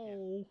right.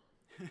 Hello.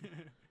 Yeah.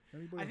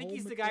 Anybody I think home,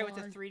 he's the guy with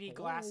the McFly? 3D Hello?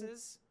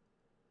 glasses.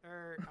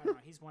 Or, I don't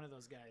know, he's one of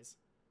those guys.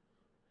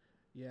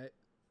 Yeah,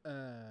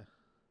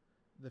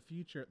 the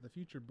future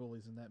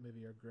bullies in that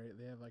movie are great.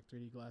 They have like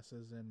 3D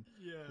glasses and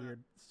Yeah.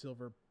 weird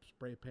silver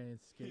spray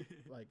paint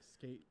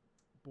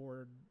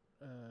skateboard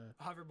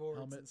Hoverboards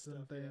helmets and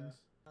and stuff, yeah.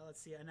 things. Let's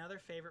see, another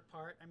favorite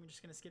part. I'm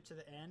just going to skip to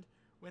the end.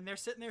 When they're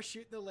sitting there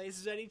shooting the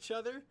lasers at each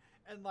other,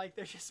 and like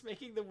they're just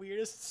making the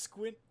weirdest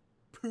squint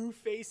poo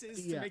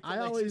faces to Yeah, make the I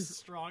lasers always-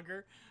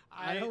 stronger.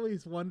 I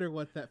always wonder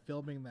what that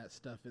filming that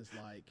stuff is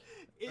like.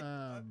 It-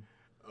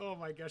 oh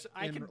my gosh,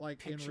 I in can in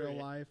picture real it.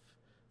 life,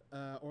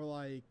 or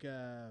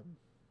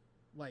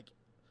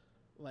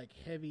like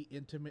heavy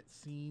intimate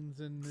scenes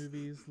in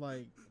movies,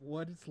 like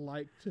what it's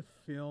like to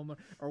film,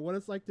 or what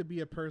it's like to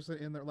be a person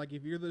in there. Like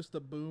if you're just the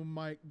boom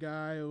mic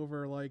guy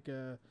over like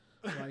a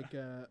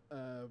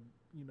a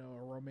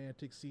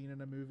romantic scene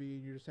in a movie,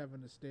 and you're just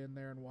having to stand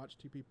there and watch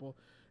two people.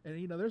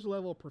 And there's a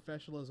level of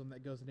professionalism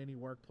that goes in any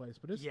workplace,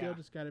 but it's Yeah. still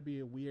just got to be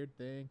a weird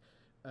thing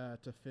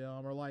to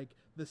film. Or like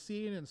the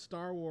scene in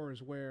Star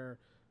Wars where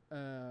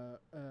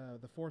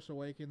The Force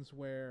Awakens,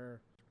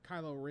 where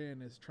Kylo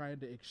Ren is trying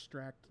to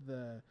extract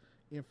the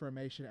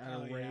information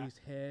out of Oh, yeah. Rey's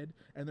head,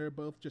 and they're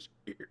both just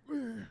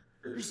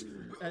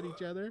at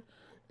each other.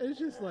 It's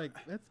just like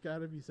that's got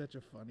to be such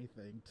a funny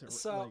thing to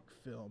So-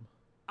 film.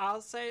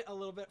 I'll say a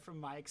little bit from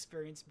my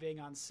experience being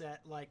on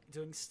set, like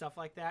doing stuff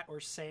like that or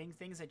saying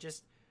things that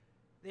just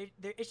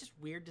it's just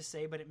weird to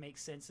say, but it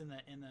makes sense in the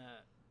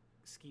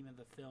scheme of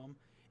the film.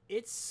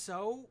 It's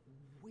so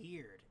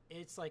weird.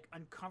 It's like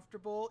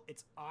uncomfortable.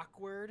 It's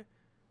awkward.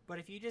 But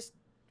if you just,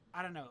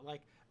 I don't know,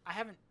 like I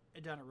haven't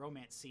done a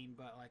romance scene,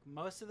 but like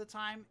most of the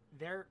time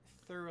they're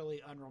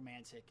thoroughly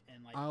unromantic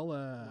and like I'll be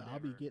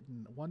whatever.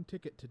 getting one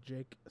ticket to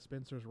Jake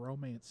Spencer's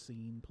romance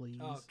scene, please.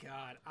 Oh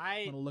God,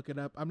 I'm gonna look it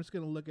up. I'm just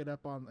gonna look it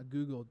up on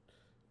Google.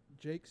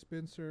 Jake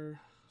Spencer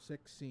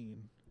sex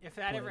scene. if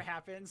that ever play.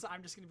 happens,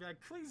 I'm just gonna be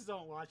like, please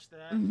don't watch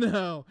that.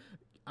 No,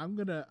 I'm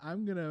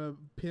gonna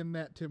pin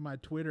that to my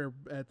Twitter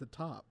at the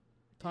top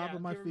Yeah,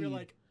 of my people feed. be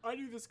like, I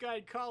knew this guy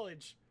in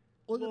college.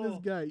 Look at Whoa. this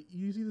guy.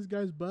 You see this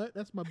guy's butt?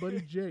 That's my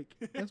buddy Jake.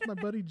 That's my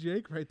buddy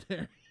Jake right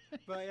there.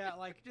 But yeah,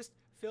 like just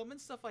filming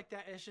stuff like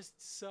that is just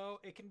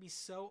it can be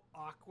so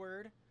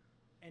awkward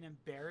and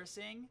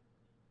embarrassing.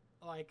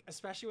 Like,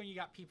 especially when you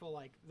got people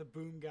like the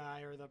boom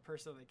guy or the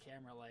person on the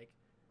camera, like,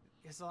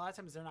 because a lot of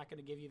times they're not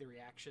going to give you the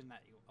reaction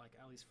that you, like,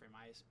 at least from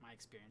my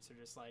experience,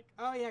 they're just like,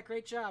 oh yeah,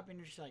 great job. And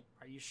you're just like,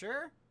 are you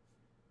sure?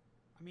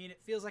 I mean, it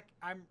feels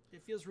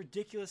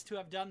ridiculous to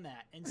have done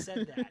that and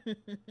said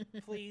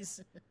that.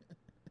 Please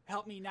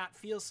help me not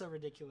feel so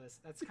ridiculous.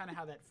 That's kind of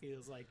how that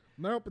feels like.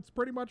 Nope, it's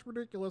pretty much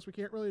ridiculous. We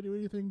can't really do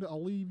anything to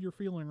alleviate your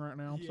feeling right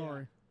now. I'm Yeah.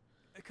 sorry.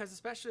 Because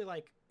especially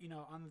like,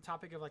 on the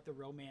topic of like the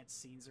romance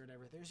scenes or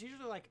whatever, there's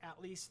usually like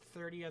at least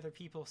 30 other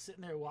people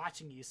sitting there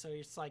watching you. So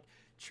it's like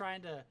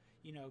trying to,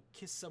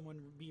 kiss someone,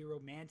 be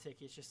romantic.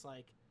 It's just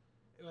like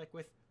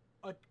with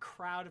a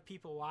crowd of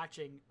people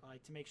watching,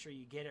 like, to make sure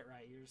you get it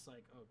right. You're just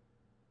like,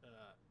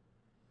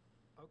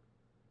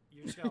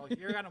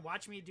 you're gonna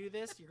watch me do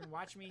this. You're gonna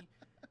watch me,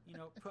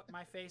 put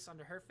my face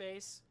onto her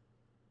face.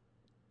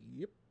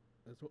 Yep,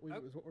 that's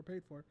what we're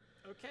paid for.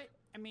 Okay,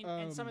 I mean,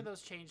 and some of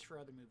those changed for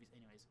other movies.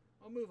 Anyways,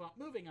 we'll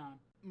moving on.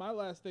 My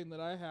last thing that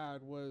I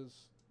had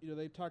was,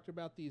 they talked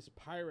about these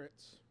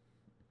pirates.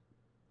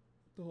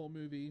 The whole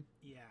movie.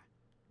 Yeah.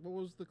 What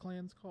was the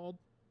clans called?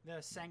 The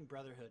Sang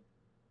Brotherhood.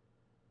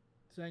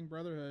 Sang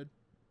Brotherhood.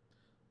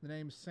 The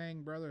name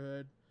Sang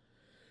Brotherhood.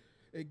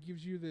 It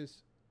gives you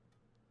this,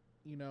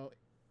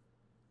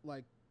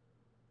 like,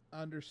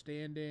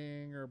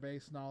 understanding or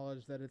base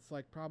knowledge that it's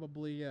like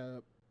probably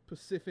a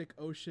Pacific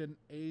Ocean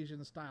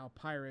Asian style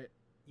pirate.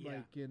 Yeah.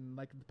 Like in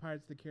the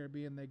Pirates of the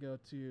Caribbean, they go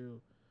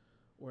to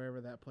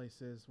wherever that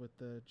place is with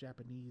the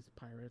Japanese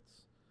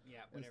pirates. Yeah,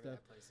 whatever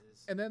that place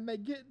is. And then they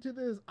get to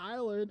this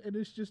island, and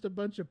it's just a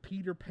bunch of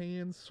Peter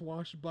Pan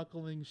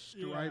swashbuckling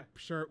striped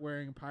shirt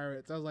wearing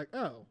pirates. I was like,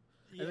 oh.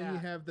 Yeah. And then you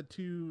have the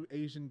two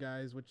Asian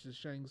guys, which is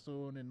Shang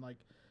Tsung and like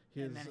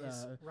his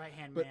right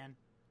hand but man.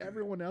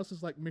 Everyone else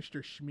is like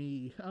Mr.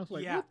 Shmee. I was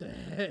like, what the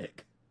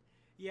heck?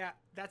 Yeah,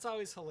 that's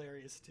always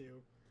hilarious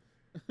too.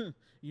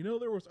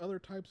 There was other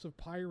types of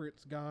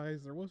pirates,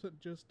 guys. There wasn't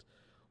just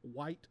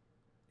white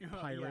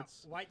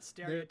pirates. Yeah, white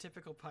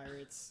stereotypical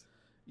pirates.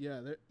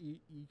 Yeah, you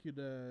could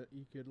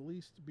at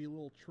least be a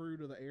little true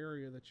to the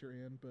area that you're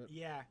in, but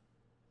yeah,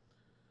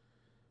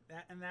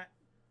 that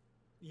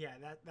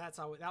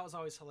was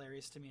always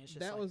hilarious to me. It's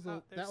just that was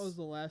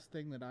the last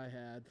thing that I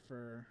had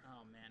for.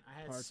 Oh man, I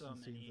had parts so and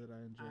many scenes that I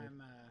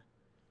enjoyed.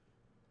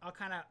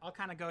 I'll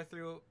kind of go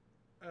through,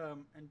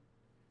 and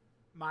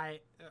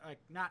my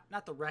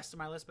not the rest of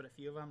my list, but a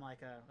few of them. Like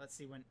let's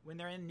see, when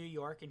they're in New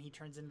York and he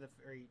turns into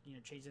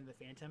changes into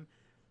the Phantom,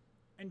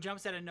 and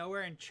jumps out of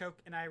nowhere and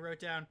I wrote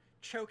down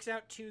chokes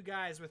out two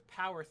guys with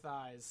power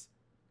thighs.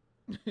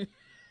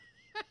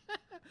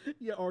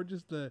 Yeah, or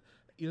just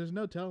there's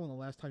no telling the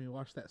last time you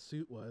washed that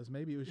suit was.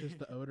 Maybe it was just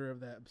the odor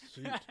of that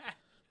suit.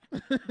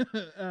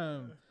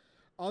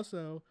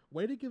 Also,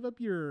 way to give up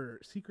your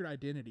secret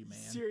identity, man.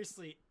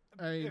 Seriously.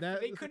 If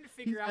they couldn't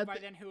figure out by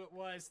then who it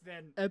was,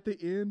 then at the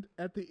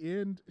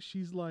end,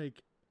 she's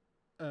like,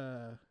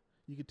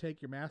 you could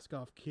take your mask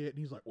off, kid, and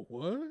he's like,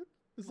 what?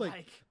 It's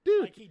like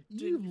dude,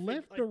 you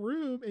left the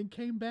room and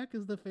came back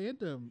as the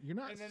Phantom. You're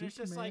not Superman. And then it's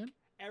just like,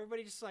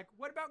 everybody just like,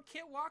 what about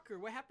Kit Walker?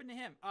 What happened to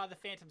him? The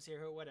Phantom's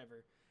here,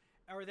 whatever.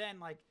 Or then,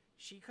 like,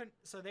 she couldn't,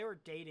 so they were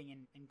dating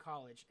in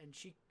college, and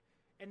she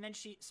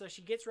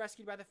gets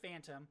rescued by the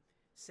Phantom,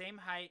 same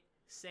height,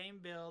 same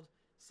build,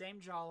 same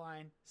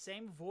jawline,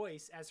 same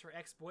voice as her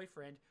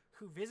ex-boyfriend,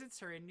 who visits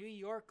her in New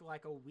York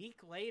like a week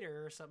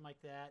later or something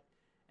like that,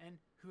 and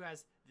who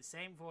has the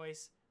same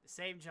voice, the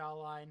same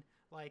jawline,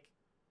 like...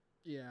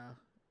 Yeah,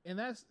 and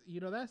that's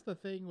the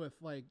thing with,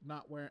 like,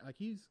 not wearing, like,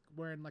 he's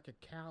wearing, like,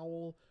 a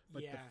cowl,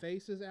 but the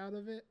face is out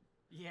of it.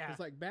 Yeah. It's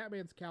like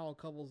Batman's cowl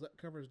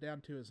covers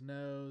down to his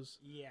nose.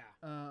 Yeah.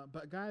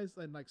 But guys,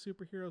 and like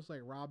superheroes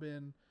like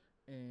Robin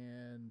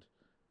and,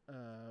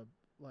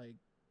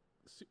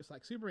 it's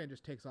like Superman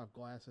just takes off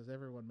glasses.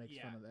 Everyone makes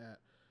fun of that.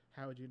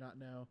 How would you not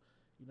know?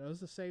 It's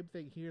the same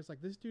thing here. It's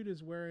like this dude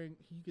is wearing,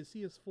 you can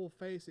see his full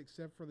face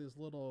except for these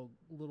little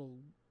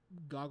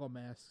goggle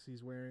masks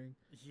he's wearing.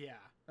 Yeah.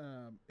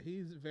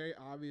 He's very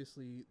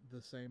obviously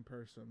the same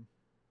person.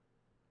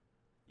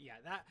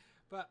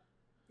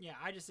 Yeah,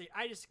 I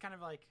just kind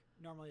of like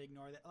normally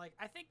ignore that. Like,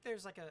 I think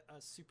there's like a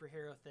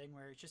superhero thing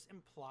where it's just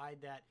implied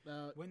that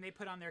when they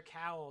put on their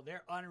cowl,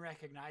 they're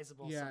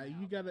unrecognizable. Yeah,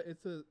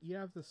 somehow. You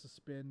have to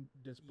suspend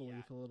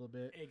disbelief a little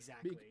bit.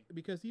 Exactly.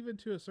 Because even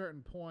to a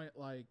certain point,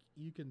 like,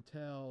 you can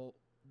tell,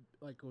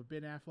 like with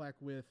Ben Affleck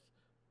with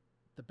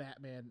the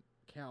Batman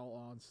cowl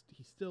on,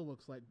 he still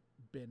looks like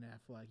Ben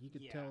Affleck. You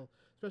could tell,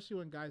 especially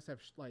when guys have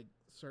like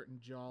certain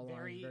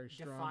jawlines, very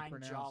strong, defined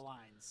pronounced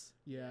jawlines.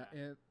 Yeah,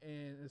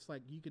 and it's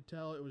like you could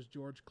tell it was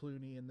George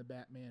Clooney in the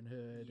Batman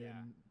hood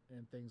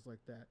and things like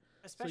that.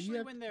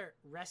 Especially when they're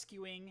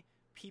rescuing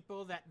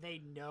people that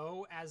they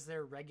know as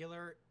their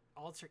regular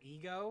alter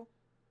ego,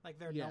 like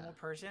their normal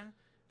person.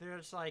 They're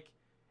just like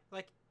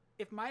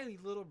if my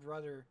little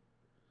brother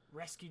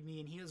rescued me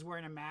and he was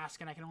wearing a mask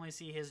and I can only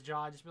see his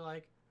jaw, I'd just be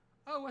like,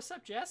 "Oh, what's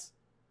up, Jess?"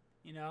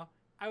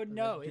 I would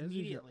know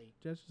immediately.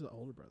 Jess is an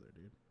older brother,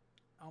 dude.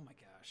 Oh my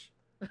gosh.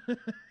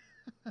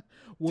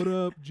 What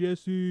up,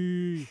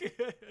 Jesse?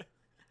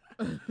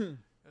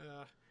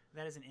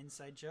 That is an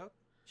inside joke.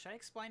 Should I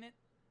explain it?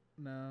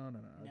 No. I'm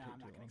not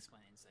going to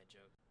explain an inside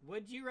joke.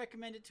 Would you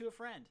recommend it to a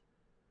friend?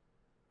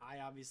 I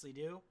obviously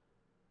do.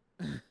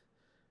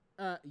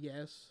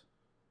 Yes.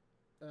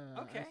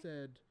 Okay. I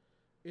said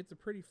it's a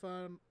pretty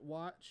fun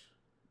watch.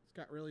 It's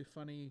got really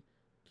funny,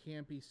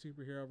 campy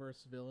superhero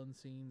versus villain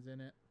scenes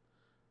in it.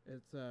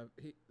 It's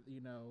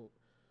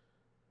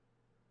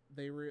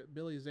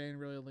Billy Zane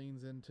really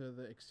leans into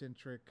the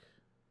eccentric,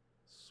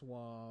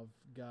 suave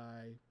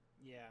guy.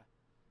 Yeah.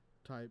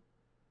 Type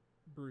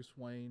Bruce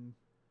Wayne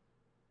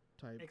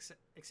type.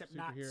 Except superhero.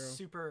 not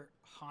super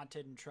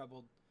haunted and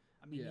troubled.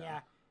 I mean,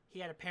 he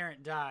had a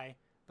parent die,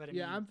 but I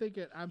yeah, mean, I'm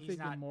thinking he's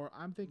not more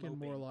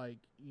moping. like,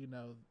 you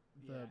know,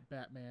 the Yeah.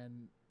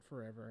 Batman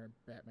Forever and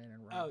Batman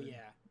and Robin. Oh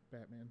yeah,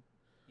 Batman.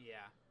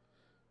 yeah,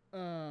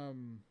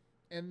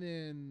 And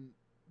then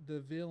the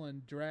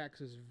villain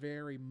Drax is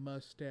very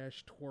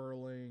mustache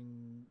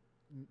twirling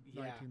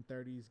Yeah.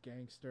 1930s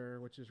gangster,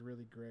 which is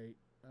really great.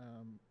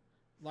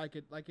 Like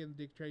in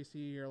Dick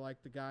Tracy, or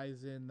like the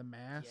guys in The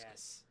Mask.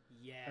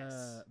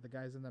 yes. The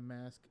guys in The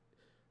Mask.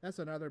 That's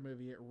another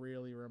movie it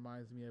really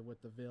reminds me of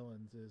with the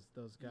villains, is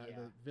those guys, Yeah.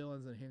 the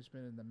villains and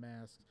henchmen in The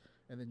Mask,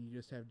 and then you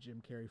just have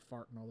Jim Carrey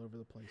farting all over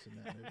the place in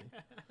that movie.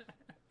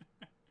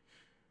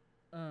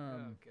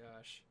 Oh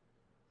gosh.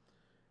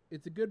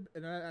 It's a good,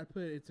 and I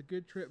put it, it's a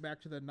good trip back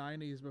to the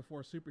 90s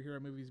before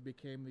superhero movies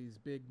became these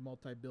big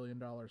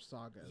multi-billion-dollar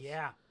sagas.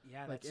 Yeah,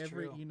 Like that's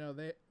true. you know,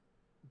 the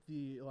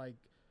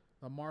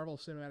Marvel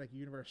Cinematic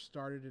Universe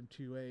started in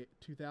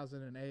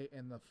 2008,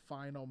 and the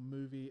final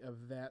movie of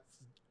that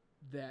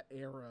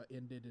era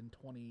ended in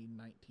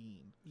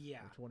 2019 Yeah,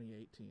 or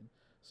 2018.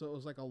 So it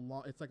was like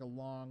a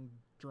long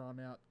drawn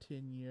out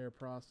 10-year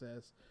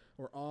process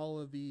where all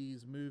of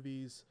these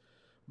movies,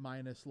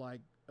 minus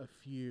like a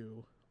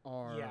few,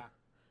 are yeah,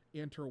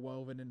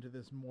 interwoven into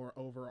this more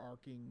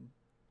overarching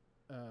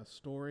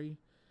story.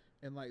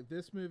 And like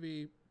this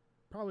movie,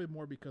 probably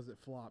more because it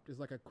flopped, is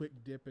like a quick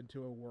dip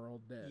into a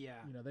world that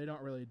you know they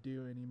don't really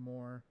do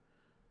anymore.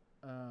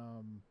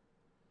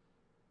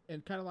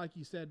 And kind of like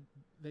you said,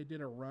 they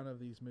did a run of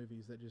these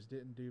movies that just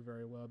didn't do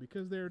very well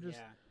because they're just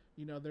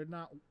you know, they're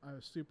not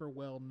super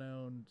well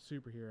known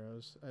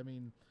superheroes. I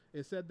mean,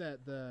 it said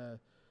that the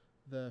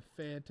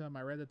Phantom,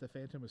 I read that the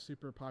Phantom was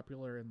super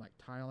popular in like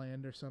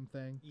Thailand or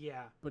something.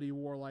 yeah, But he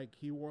wore like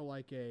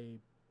a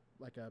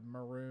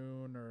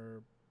maroon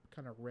or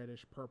kind of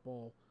reddish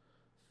purple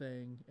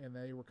thing, and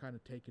they were kind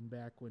of taken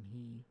back when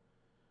he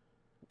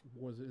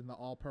was in the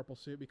all purple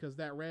suit, because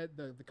that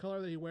the color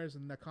that he wears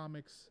in the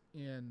comics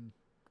in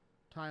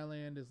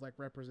Thailand is like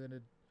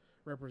representative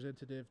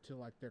to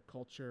like their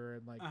culture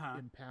and like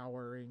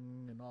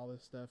empowering and all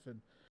this stuff.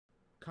 And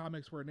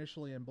comics were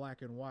initially in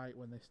black and white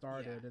when they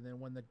started, and then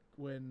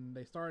when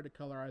they started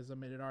to colorize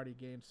them, it had already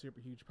gained super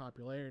huge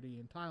popularity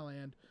in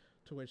Thailand,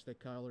 to which they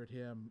colored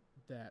him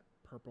that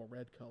purple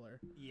red color.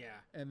 yeah,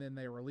 And then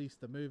they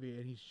released the movie,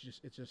 and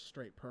it's just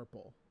straight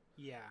purple.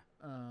 yeah,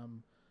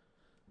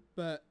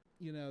 But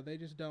you know, they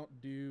just don't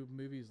do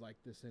movies like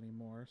this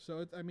anymore. So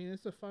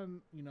it's a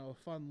fun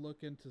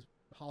look into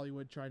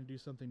Hollywood trying to do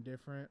something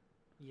different.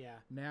 yeah.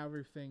 Now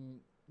everything,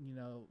 you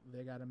know,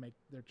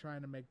 they're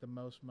trying to make the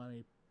most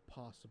money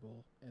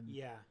possible and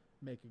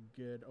make a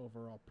good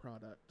overall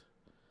product.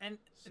 And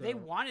So- they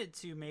wanted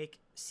to make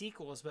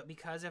sequels, but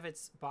because of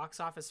its box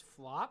office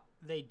flop,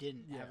 they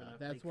didn't have enough.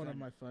 That's they one of couldn't.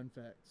 my fun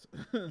facts.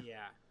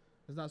 Yeah,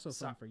 It's not so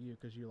So- fun for you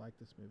because you like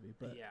this movie,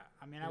 but yeah.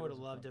 I mean, it I would have was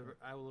a loved fun a, fact.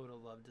 I would have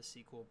loved a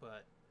sequel,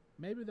 but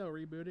maybe they'll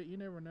reboot it. You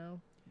never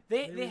know.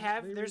 they They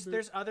have. reboot-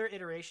 There's other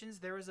iterations.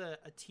 There was a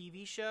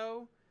TV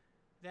show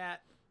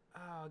that,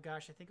 oh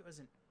gosh, I think it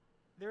was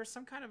there was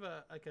some kind of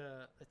a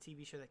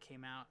TV show that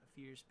came out a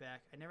few years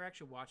back. I never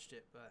actually watched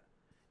it, but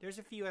there's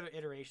a few other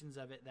iterations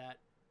of it that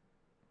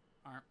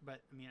aren't.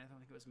 But I mean, I don't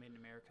think it was made in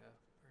America.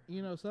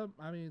 You know,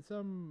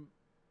 some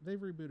they've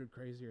rebooted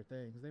crazier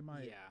things. They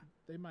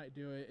might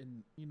do it,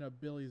 and you know,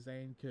 Billy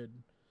Zane could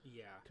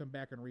Yeah. come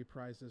back and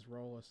reprise his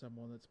role as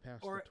someone that's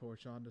passed Or- the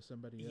torch on to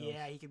somebody else.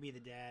 Yeah, he could be the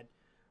dad.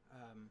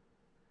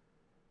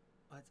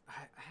 But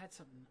I had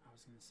something I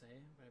was gonna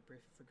say, but I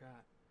briefly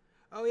forgot.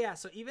 Oh yeah,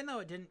 so even though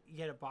it didn't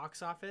get a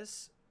box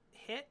office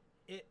hit,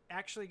 it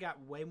actually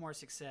got way more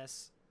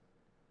success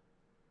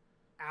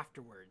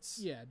afterwards.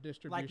 Yeah,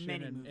 distribution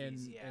many and,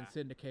 movies, and, yeah. and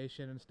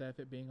syndication and stuff.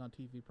 It being on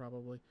TV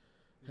probably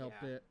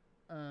helped Yeah. it.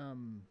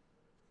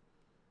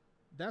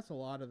 That's a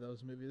lot of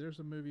those movies. There's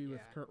a movie with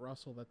Yeah. Kurt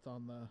Russell that's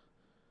on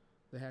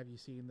the Have You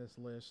Seen This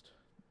list,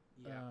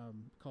 Yeah.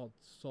 called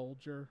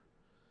Soldier.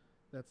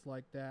 That's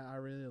like that. I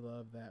really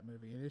love that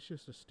movie, and it's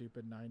just a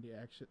stupid 90s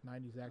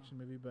action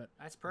movie. But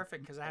That's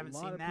perfect because I haven't a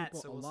lot seen of that.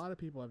 people, So a lot of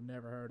people have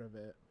never heard of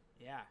it.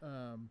 yeah,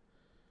 I've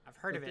but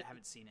heard of it, the-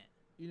 haven't seen it.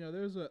 You know,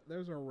 there's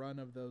a run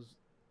of those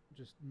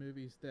just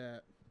movies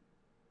that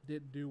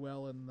didn't do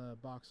well in the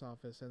box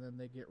office, and then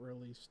they get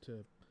released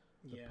to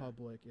the Yeah.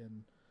 public,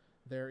 and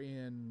they're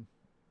in,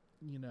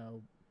 you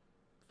know,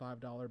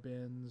 $5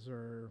 bins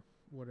or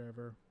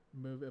whatever.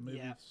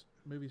 Yeah.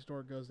 Movie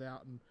store goes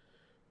out, and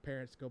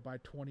parents go buy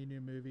 20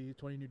 new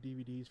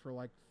DVDs for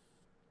like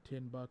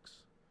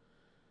 $10.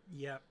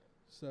 Yep.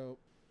 So,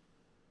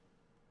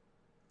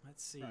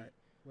 Let's see. all right,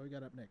 what we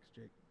got up next,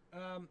 Jake?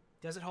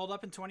 Does it hold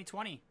up in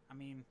 2020? I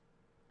mean,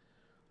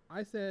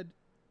 I said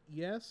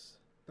yes.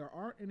 There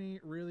aren't any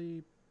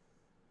really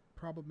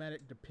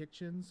problematic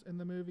depictions in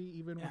the movie,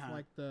 even with Uh-huh.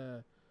 like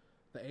the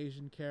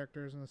Asian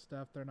characters and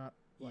stuff. They're not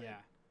like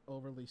yeah.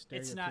 overly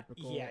It's not-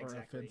 stereotypical yeah, or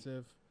exactly.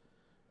 offensive.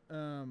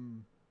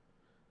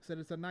 Said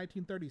it's a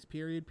 1930s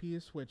period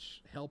piece,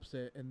 which helps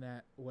it in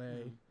that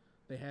way. Mhm.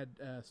 They had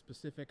a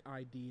specific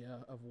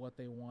idea of what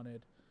they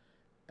wanted,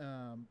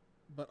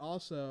 but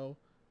also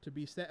to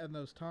be set in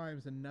those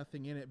times and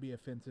nothing in it be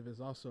offensive is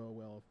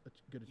also a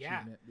good Yeah.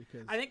 achievement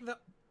because I think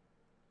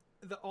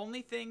the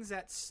only things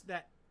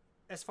that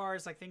as far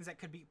as like things that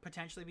could be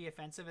potentially be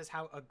offensive is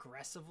how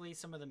aggressively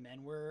some of the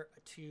men were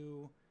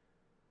to,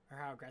 or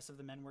how aggressive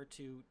the men were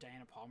to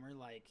Diana Palmer.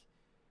 Like,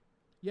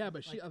 yeah,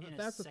 but she like, in a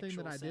that's the thing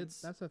that I sexual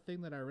sense. did. That's the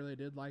thing that I really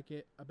did like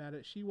it about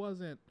it. She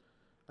wasn't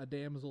a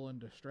damsel in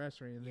distress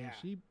or anything.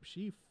 Yeah.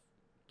 She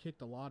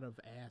kicked a lot of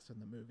ass in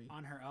the movie.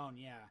 on her own,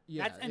 yeah.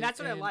 Yeah, That's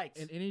what I liked.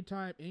 And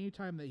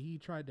anytime that he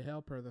tried to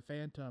help her, the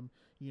Phantom,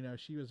 you know,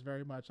 she was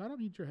very much, I don't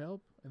need your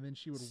help, and then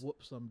she would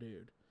whoop some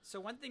dude.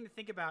 So one thing to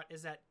think about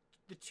is that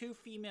the two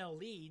female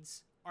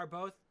leads are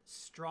both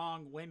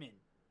strong women,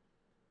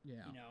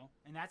 Yeah. you know,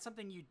 and that's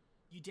something you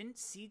didn't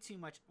see too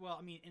much. Well,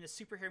 I mean, in a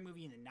superhero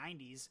movie in the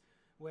 90s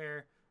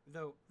where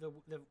the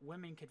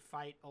women could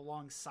fight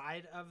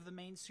alongside of the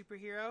main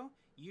superhero,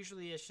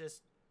 usually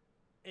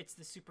it's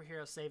the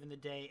superhero saving the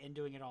day and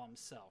doing it all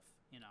himself,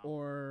 you know.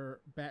 Or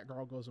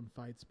Batgirl goes and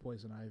fights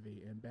Poison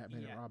Ivy, and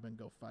Batman Yeah. and Robin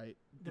go fight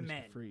The Mr.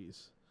 men.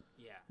 Freeze.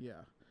 Yeah.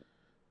 Yeah.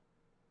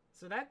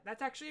 So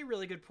that's actually a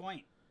really good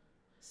point.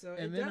 So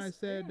And it then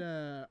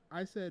does,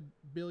 I said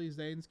Billy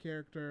Zane's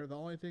character, the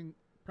only thing,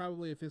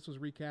 probably if this was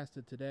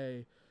recasted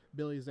today,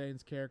 Billy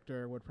Zane's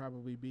character would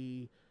probably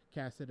be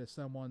casted as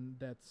someone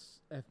that's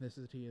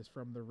ethnicity is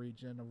from the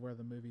region of where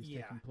the movie's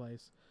Yeah. taking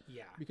place.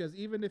 yeah. Because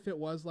even if it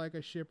was like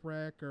a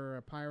shipwreck or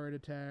a pirate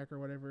attack or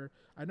whatever,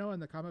 I know in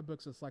the comic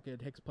books it's like it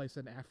takes place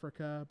in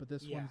Africa, but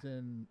this Yeah. one's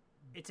in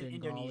It's in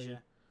Bengali.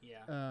 Indonesia.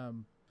 Yeah.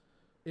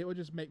 It would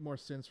just make more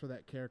sense for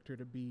that character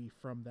to be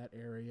from that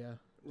area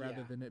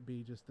rather Yeah. than it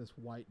be just this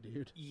white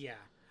dude. Yeah,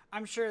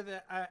 I'm sure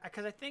that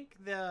because I think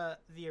the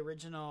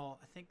original,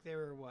 I think they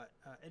were what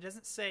it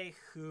doesn't say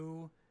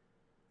who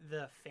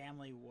the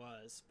family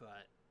was,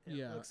 but it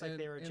Yeah, looks like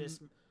they were and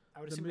just. I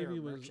would The assume they movie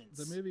were was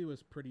merchants. the movie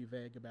was pretty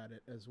vague about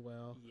it as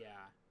well.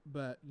 Yeah,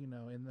 But you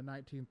know, in the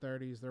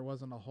 1930s, there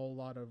wasn't a whole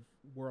lot of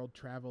world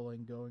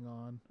traveling going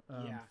on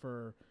Yeah.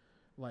 for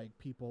like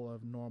people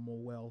of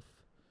normal wealth.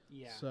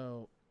 yeah,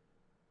 So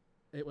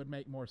it would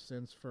make more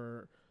sense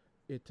for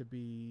it to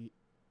be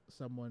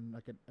someone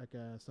like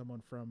a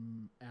someone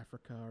from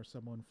Africa or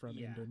someone from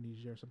Yeah.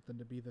 Indonesia or something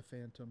to be the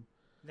Phantom.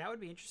 that would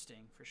be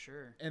interesting for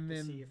sure. And to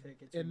then see if it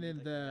gets and then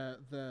remade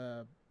like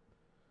that.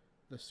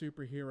 the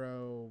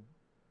superhero,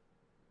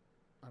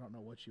 I don't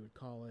know what you would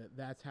call it.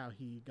 That's how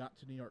he got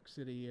to New York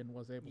City and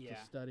was able Yeah.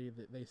 to study.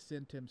 That they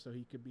sent him so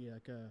he could be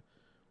like a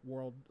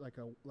world, like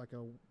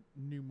a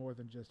knew more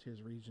than just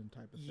his region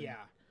type of thing.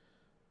 Yeah,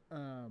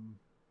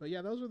 But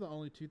yeah, those are the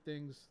only two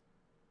things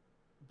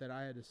that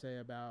I had to say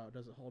about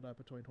does it hold up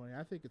in 2020.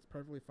 I think it's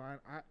perfectly fine.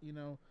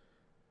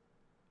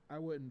 I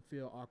wouldn't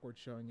feel awkward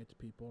showing it to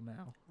people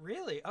now.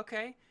 really?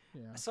 Okay.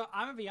 Yeah. So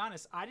I'm gonna be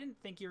honest. I didn't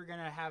think you were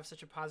gonna have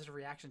such a positive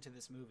reaction to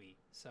this movie.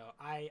 So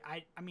I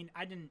mean,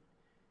 I didn't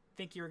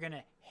think you were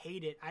gonna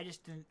hate it. I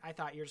just didn't. I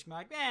thought you were just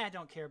gonna be like, I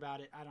don't care about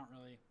it. I don't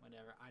really,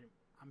 whatever.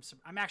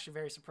 I'm actually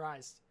very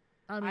surprised.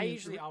 I mean, I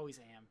usually always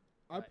am.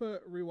 I but-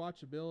 put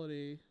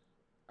rewatchability.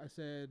 I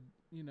said,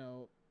 you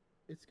know,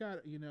 it's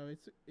got, you know,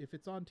 it's if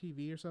it's on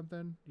TV or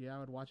something, yeah, I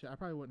would watch it. I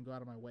probably wouldn't go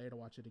out of my way to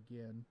watch it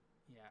again.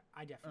 Yeah,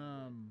 I definitely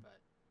would.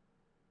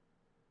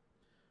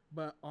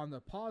 But on the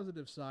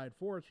positive side,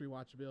 for its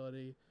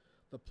rewatchability,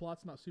 the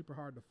plot's not super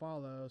hard to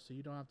follow, so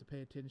you don't have to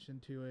pay attention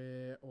to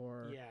it,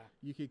 or Yeah.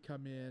 you could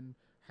come in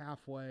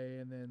halfway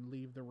and then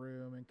leave the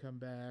room and come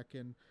back,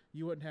 and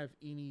you wouldn't have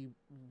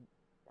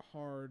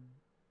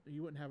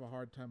a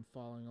hard time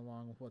following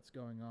along with what's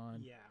going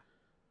on. Yeah.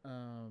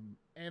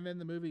 And then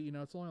the movie, you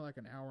know, it's only like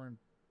an hour and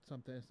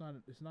something. It's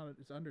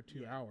under 2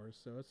 Yeah. hours,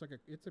 so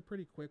it's a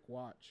pretty quick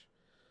watch.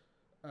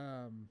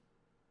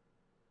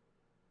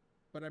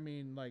 But I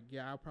mean, like,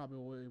 yeah, I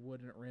probably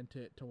wouldn't rent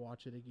it to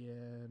watch it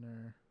again,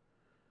 or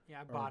Yeah,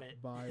 I bought it.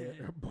 buy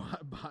it, or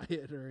buy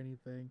it, or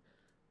anything.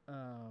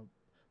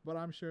 But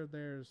I'm sure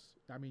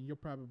I mean, you'll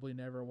probably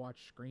never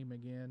watch Scream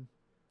again.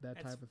 Type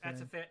of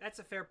thing. That's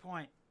a fair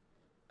point.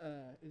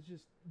 It's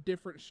just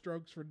different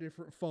strokes for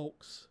different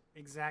folks.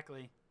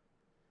 Exactly.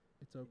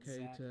 It's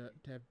okay Exactly.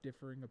 to have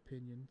differing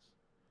opinions.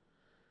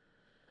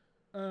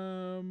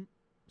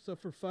 So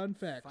for fun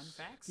facts.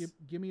 Fun facts?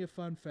 Give me a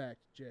fun fact,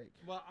 Jake.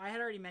 Well, I had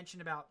already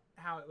mentioned about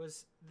how it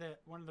was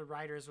one of the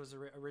writers was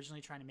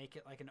originally trying to make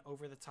it like an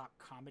over-the-top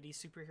comedy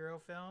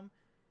superhero film,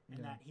 and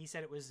Yeah. that he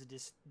said it was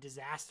a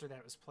disaster that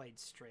it was played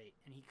straight,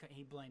 and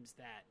he blames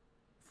that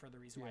for the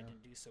reason why it Yeah.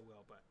 didn't do so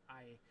well. But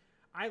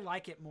I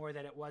like it more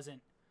that it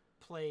wasn't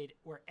played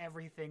where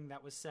everything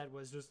that was said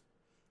was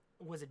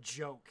a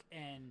joke,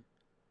 and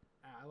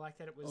I like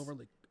that it was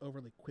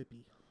overly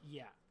quippy.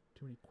 Yeah.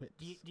 Too many quips.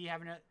 Do you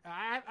have another?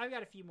 I've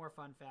got a few more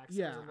fun facts.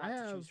 Yeah, There's a lot I to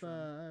have. choose from.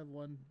 I have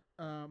one.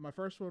 My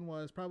first one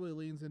was probably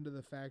leans into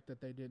the fact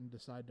that they didn't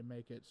decide to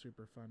make it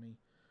super funny.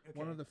 Okay.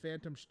 One of the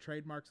Phantom's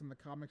trademarks in the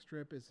comic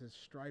strip is his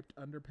striped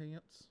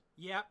underpants,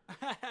 Yep.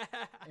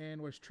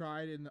 and was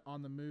tried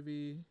on the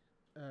movie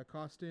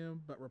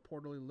costume, but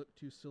reportedly looked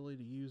too silly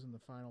to use in the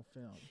final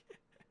film.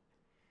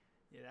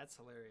 Yeah, that's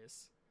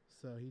hilarious.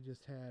 So he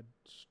just had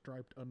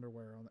striped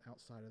underwear on the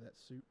outside of that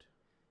suit.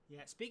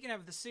 Yeah. Speaking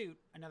of the suit,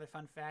 another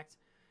fun fact: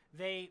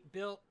 they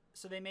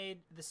made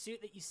the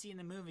suit that you see in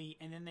the movie,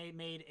 and then they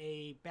made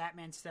a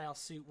Batman style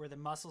suit where the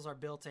muscles are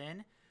built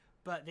in,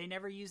 but they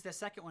never used the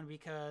second one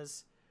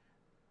because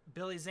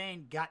Billy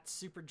Zane got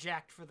super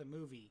jacked for the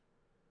movie.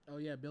 Oh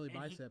yeah, Billy And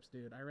Biceps,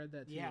 dude. I read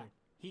that too. Yeah,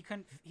 he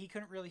couldn't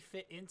really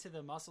fit into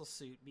the muscle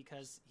suit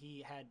because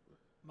he had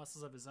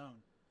muscles of his own.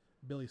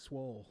 Billy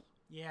Swole.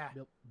 Yeah,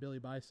 Billy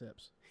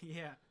Biceps.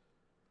 yeah,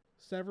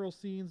 Several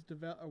scenes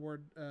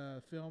were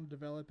filmed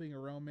developing a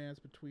romance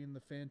between the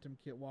Phantom,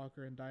 Kit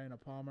Walker, and Diana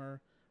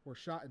Palmer were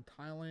shot in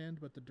Thailand,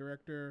 but the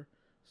director,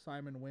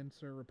 Simon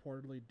Windsor,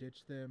 reportedly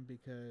ditched them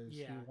because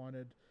he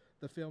wanted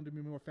the film to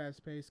be more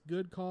fast-paced.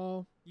 Good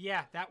call.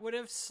 yeah. That would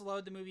have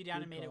slowed the movie down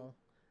Good and made call.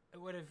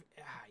 it would have.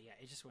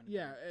 It just wouldn't.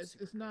 Yeah, have been it's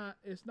super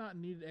it's not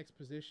needed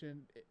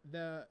exposition.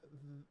 The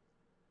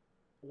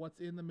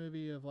what's in the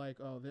movie of like,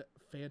 oh, the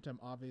Phantom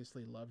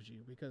obviously loves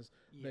you because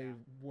they Yeah.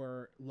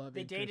 were love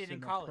They dated interests in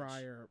the college.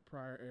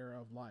 prior era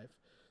of life.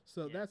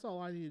 So Yeah. that's all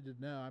I needed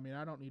to know. I mean,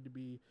 I don't need to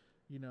be,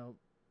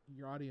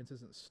 your audience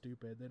isn't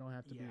stupid. They don't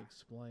have to be Yeah.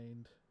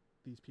 explained.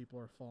 These people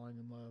are falling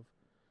in love.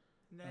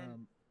 And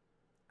then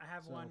I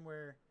have so- one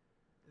where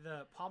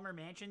the Palmer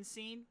Mansion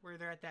scene where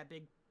they're at that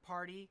big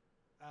party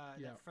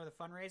Yeah. for the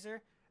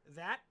fundraiser.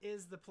 That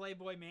is the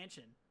Playboy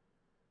Mansion.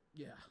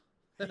 Yeah.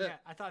 Yeah,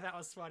 I thought that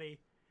was funny.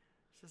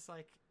 It's just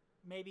like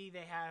maybe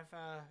they have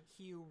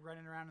Hugh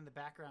running around in the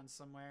background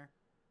somewhere.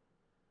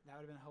 That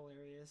would have been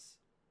hilarious.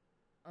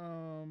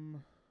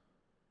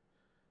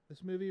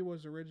 This movie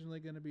was originally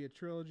going to be a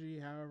trilogy.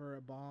 However,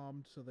 it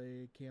bombed, so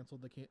they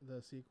canceled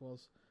the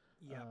sequels.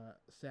 Yeah.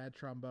 Sad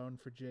trombone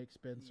for Jake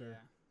Spencer.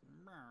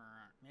 Yeah.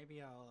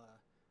 Maybe I'll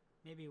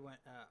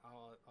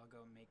go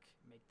make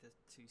the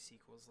 2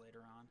 sequels later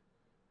on.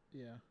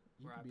 Yeah,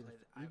 you where could be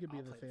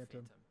I'll the play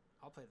Phantom.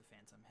 I'll play the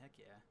Phantom. Heck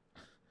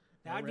yeah.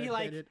 That would be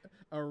like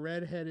a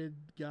redheaded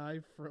guy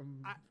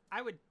from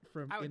I would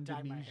dye my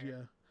Indonesia.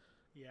 hair.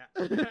 Yeah.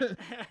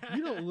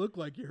 You don't look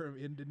like you're from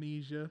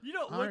Indonesia. You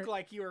don't look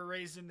like you were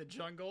raised in the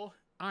jungle.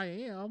 I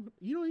am.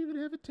 You don't even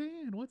have a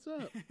tan. What's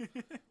up?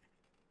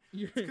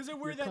 Because I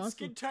wear that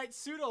skin tight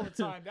suit all the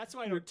time. That's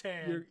why I don't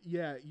tan.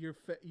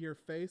 Your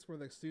face where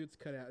the suit's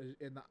cut out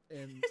and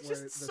It's where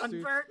just the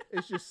sunburnt.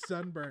 It's just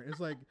sunburnt. It's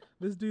like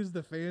this dude's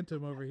the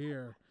Phantom over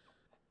here.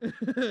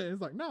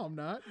 It's like, no, I'm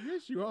not.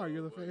 Yes, you are.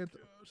 You're the Phantom.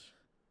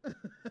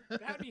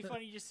 That would be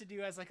funny just to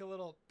do as like a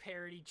little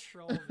parody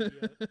troll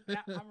video.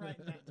 I'm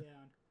writing that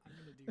down. I'm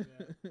gonna do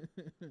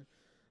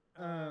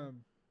that.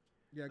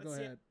 Yeah, go let's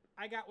see. ahead.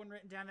 I got one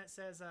written down that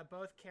says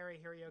both Cary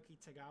Hiroyuki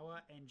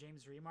Tagawa and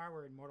James Remar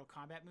were in Mortal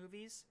Kombat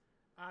movies.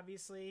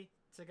 Obviously,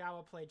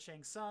 Tagawa played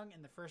Shang Tsung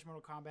in the first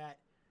Mortal Kombat.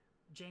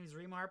 James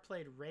Remar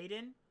played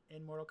Raiden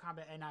in Mortal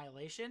Kombat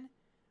Annihilation.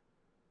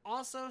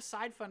 Also,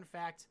 side fun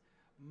fact,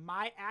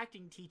 my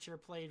acting teacher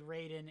played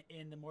Raiden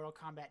in the Mortal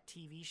Kombat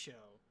TV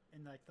show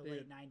in like the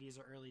late 90s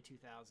or early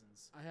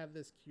 2000s. I have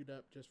this queued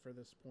up just for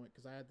this point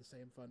because I had the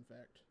same fun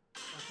fact.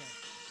 Okay.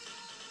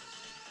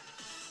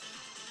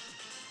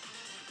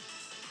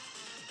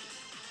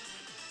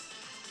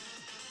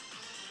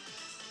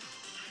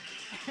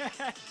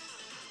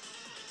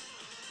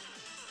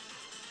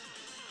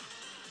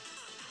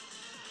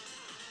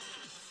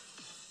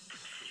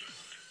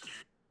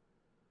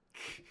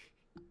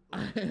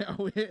 I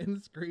went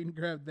and screen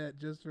grabbed that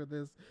just for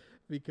this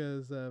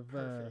because of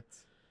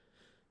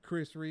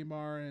Chris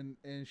Remar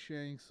and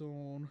Shang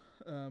Tsung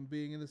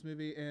being in this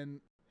movie. And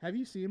have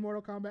you seen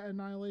Mortal Kombat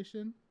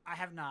Annihilation? I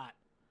have not.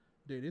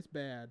 Dude, it's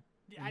bad.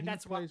 Yeah, And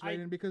that's he why plays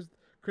Raiden because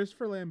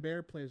Christopher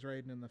Lambert plays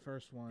Raiden in the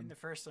first one. In the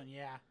first one,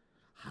 yeah.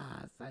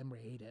 I'm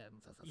Raiden.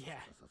 Yeah.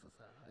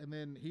 And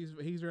then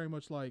he's very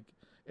much like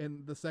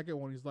in the second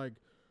one he's like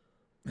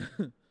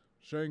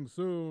Shang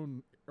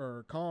Tsung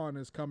or Khan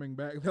is coming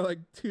back. They're like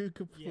two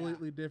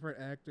completely different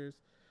actors.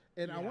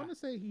 And I want to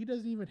say he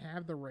doesn't even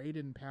have the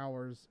Raiden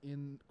powers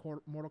in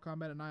Mortal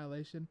Kombat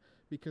Annihilation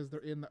because they're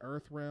in the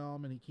Earth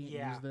realm and he can't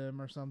use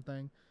them or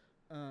something.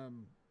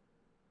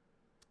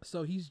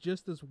 So he's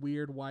just this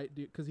weird white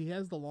dude because he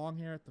has the long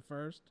hair at the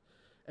first,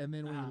 and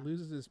then when he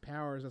loses his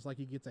powers, it's like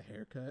he gets a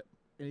haircut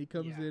and he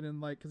comes in and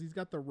like because he's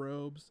got the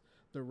robe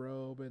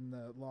and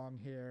the long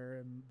hair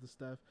and the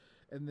stuff,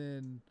 and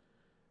then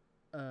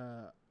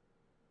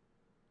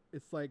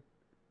it's like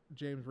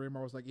James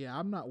Remar was like, yeah,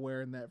 I'm not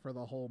wearing that for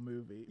the whole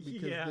movie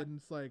because then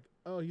it's like,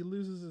 oh, he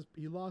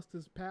lost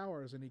his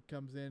powers and he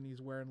comes in,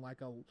 he's wearing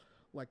like a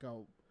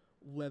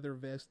leather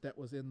vest that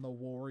was in the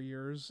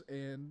Warriors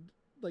and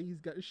like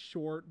he's got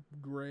short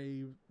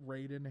gray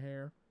Raiden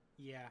hair.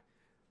 Yeah.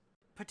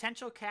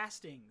 Potential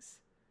castings.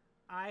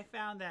 I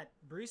found that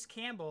Bruce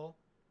Campbell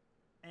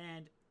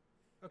and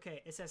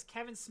it says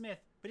Kevin Smith,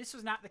 but this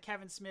was not the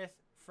Kevin Smith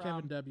from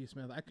Kevin W.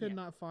 Smith. I could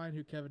not find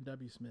who Kevin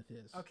W. Smith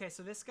is. Okay,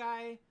 so this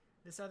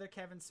other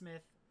Kevin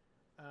Smith,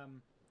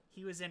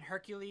 he was in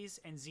Hercules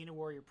and Xena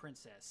Warrior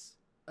Princess.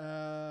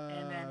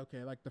 And then,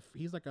 okay, like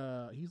he's like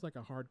a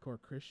hardcore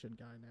Christian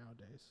guy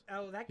nowadays.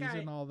 Oh, that guy.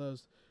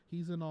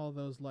 He's in all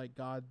those like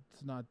God's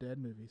Not Dead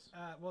movies.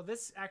 Well,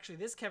 this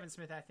Kevin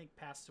Smith I think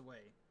passed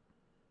away.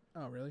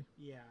 Oh, really?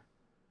 Yeah.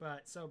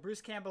 But so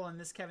Bruce Campbell and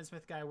this Kevin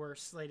Smith guy were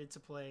slated to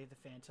play the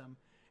Phantom,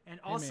 and man.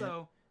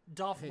 also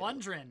Dolph Hey.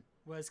 Lundgren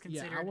was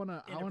considered. Yeah, I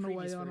wanna in a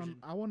previous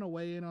version.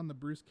 weigh in on the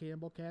Bruce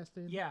Campbell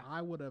casting. Yeah.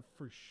 I would have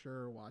for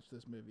sure watched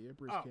this movie if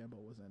Bruce Oh.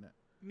 Campbell was in it.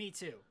 Me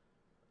too.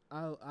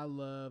 I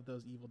love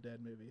those Evil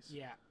Dead movies.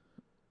 Yeah.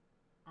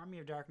 Army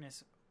of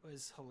Darkness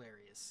was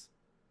hilarious,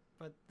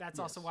 but that's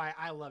also Yes. why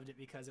I loved it,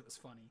 because it was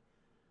funny.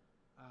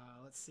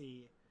 Let's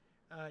see.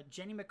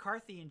 Jenny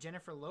McCarthy and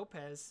Jennifer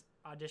Lopez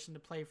auditioned to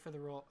play the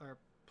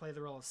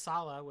role of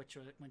Sala, which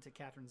went to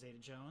Catherine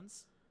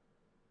Zeta-Jones.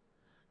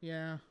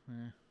 Yeah.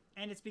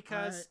 And it's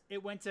because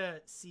it went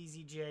to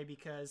CZJ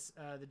because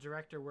the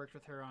director worked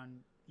with her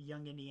on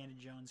Young Indiana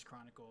Jones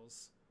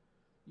Chronicles.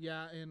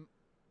 Yeah, and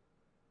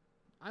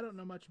I don't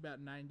know much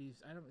about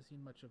 90s. I haven't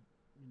seen much of,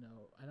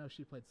 I know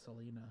she played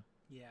Selena,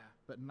 Yeah,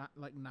 but not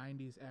like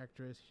 90s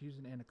actress. She was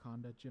in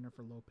Anaconda,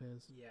 Jennifer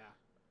Lopez. yeah.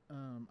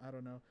 I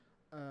don't know.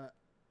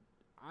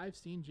 I've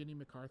seen Jenny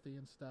McCarthy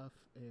and stuff,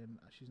 and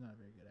she's not a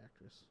very good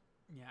actress.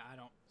 Yeah, I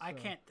don't. So-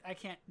 I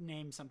can't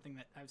name something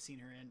that I've seen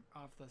her in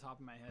off the top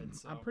of my head.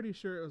 So I'm pretty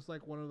sure it was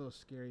like one of those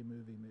scary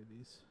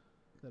movies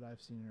that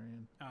I've seen her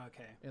in.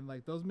 okay. And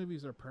like those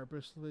movies are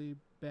purposely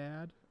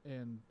bad,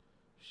 and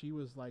she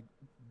was like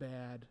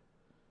bad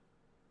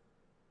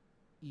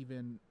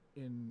even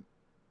in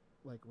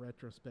like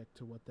retrospect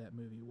to what that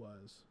movie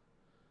was.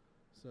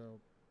 So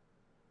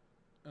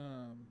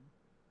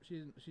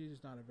she's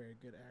just not a very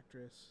good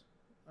actress.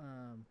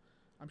 I'm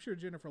sure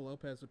Jennifer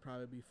Lopez would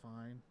probably be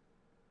fine.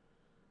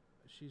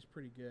 She's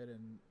pretty good,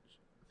 and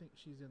I think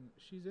she's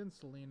in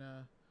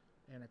Selena,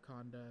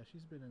 Anaconda.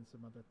 She's been in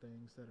some other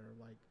things that are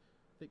like,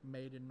 I think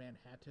Made in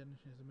Manhattan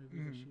is a movie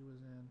that she was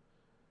in.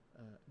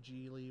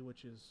 Geely,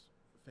 which is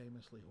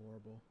famously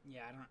horrible.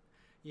 Yeah, I don't.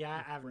 Yeah,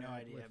 I have no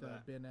idea. With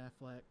But Ben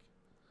Affleck.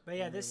 yeah, when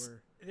they this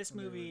were- this when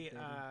they were movie dating.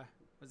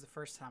 was the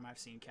first time I've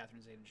seen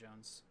Catherine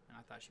Zeta-Jones, and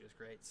I thought she was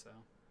great. So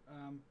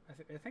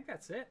I think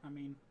that's it. I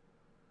mean,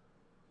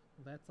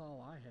 That's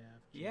all I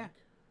have. Jake. Yeah.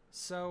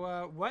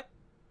 So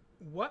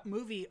what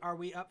movie are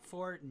we up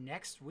for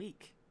next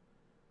week?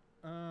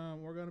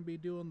 We're gonna be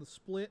doing the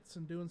splits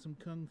and doing some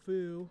kung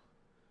fu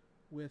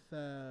with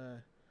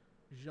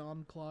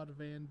Jean-Claude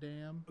Van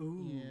Damme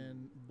Ooh.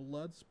 in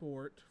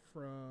Bloodsport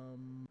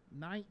from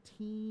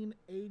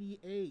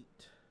 1988.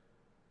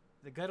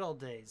 The good old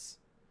days.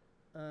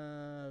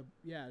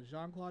 Yeah,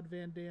 Jean-Claude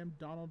Van Damme,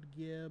 Donald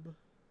Gibb,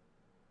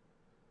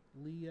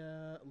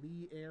 Leah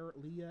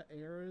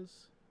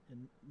Ayres,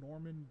 and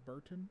Norman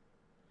Burton.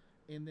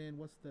 And then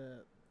what's the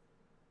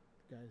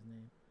guy's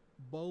name?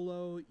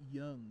 Bolo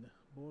Young.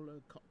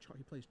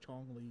 He plays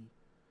Chong Li.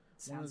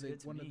 Sounds good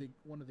to me.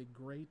 One of the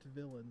great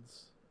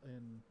villains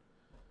in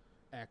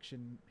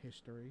action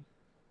history.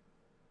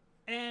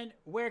 And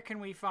where can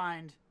we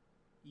find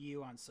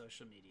you on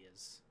social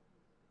medias?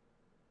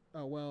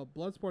 Oh well,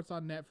 Bloodsport's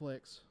on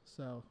Netflix,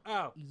 so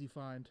Oh, easy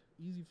find.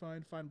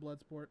 Find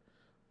Bloodsport.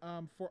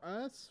 For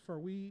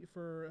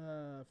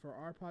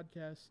our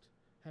podcast,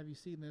 Have You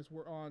Seen This?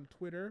 We're on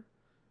Twitter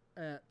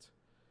at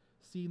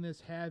Seen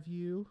This Have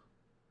You,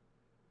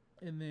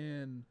 and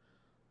then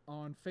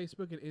on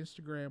Facebook and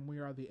Instagram we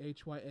are the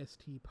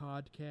HYST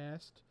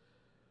Podcast.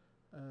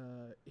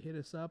 Hit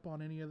us up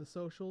on any of the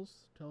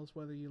socials. Tell us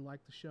whether you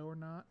like the show or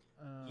not.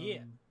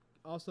 Yeah.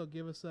 Also,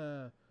 give us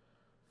a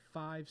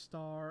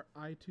 5-star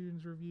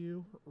iTunes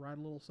review. Write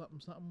a little something.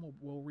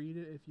 We'll read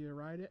it if you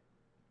write it.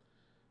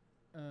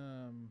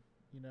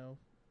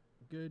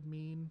 Good,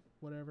 mean,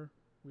 whatever.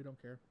 We don't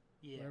care.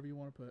 yeah. Whatever you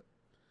want to put.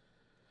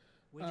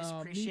 We just me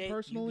appreciate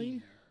personally,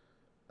 you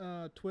being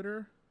here.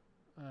 Twitter,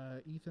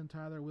 Ethan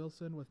Tyler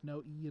Wilson with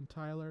no E in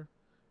Tyler,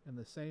 and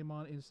the same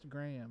on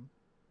Instagram,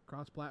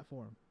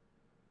 cross-platform.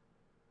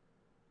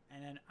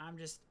 And then I'm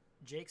just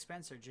Jake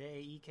Spencer,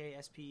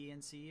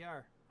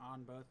 JAEKSPENCER,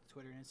 on both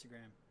Twitter and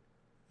Instagram.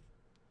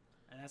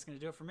 And that's going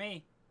to do it for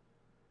me.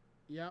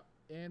 Yep,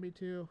 and me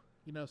too.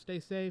 Stay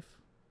safe,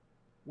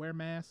 wear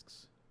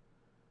masks,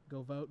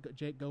 go vote.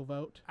 Jake, go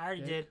vote. I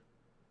already Jake. did.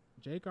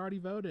 Jake already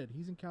voted.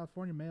 He's in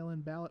California,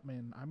 mail-in ballot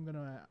man. I'm going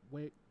to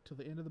wait till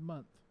the end of the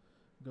month.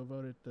 Go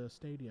vote at the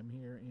stadium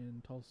here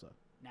in Tulsa.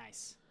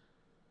 Nice.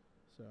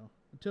 So,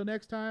 until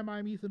next time,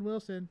 I'm Ethan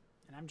Wilson.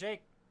 And I'm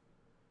Jake.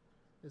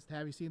 This is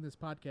Have You Seen This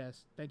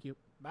podcast. Thank you.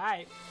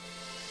 Bye.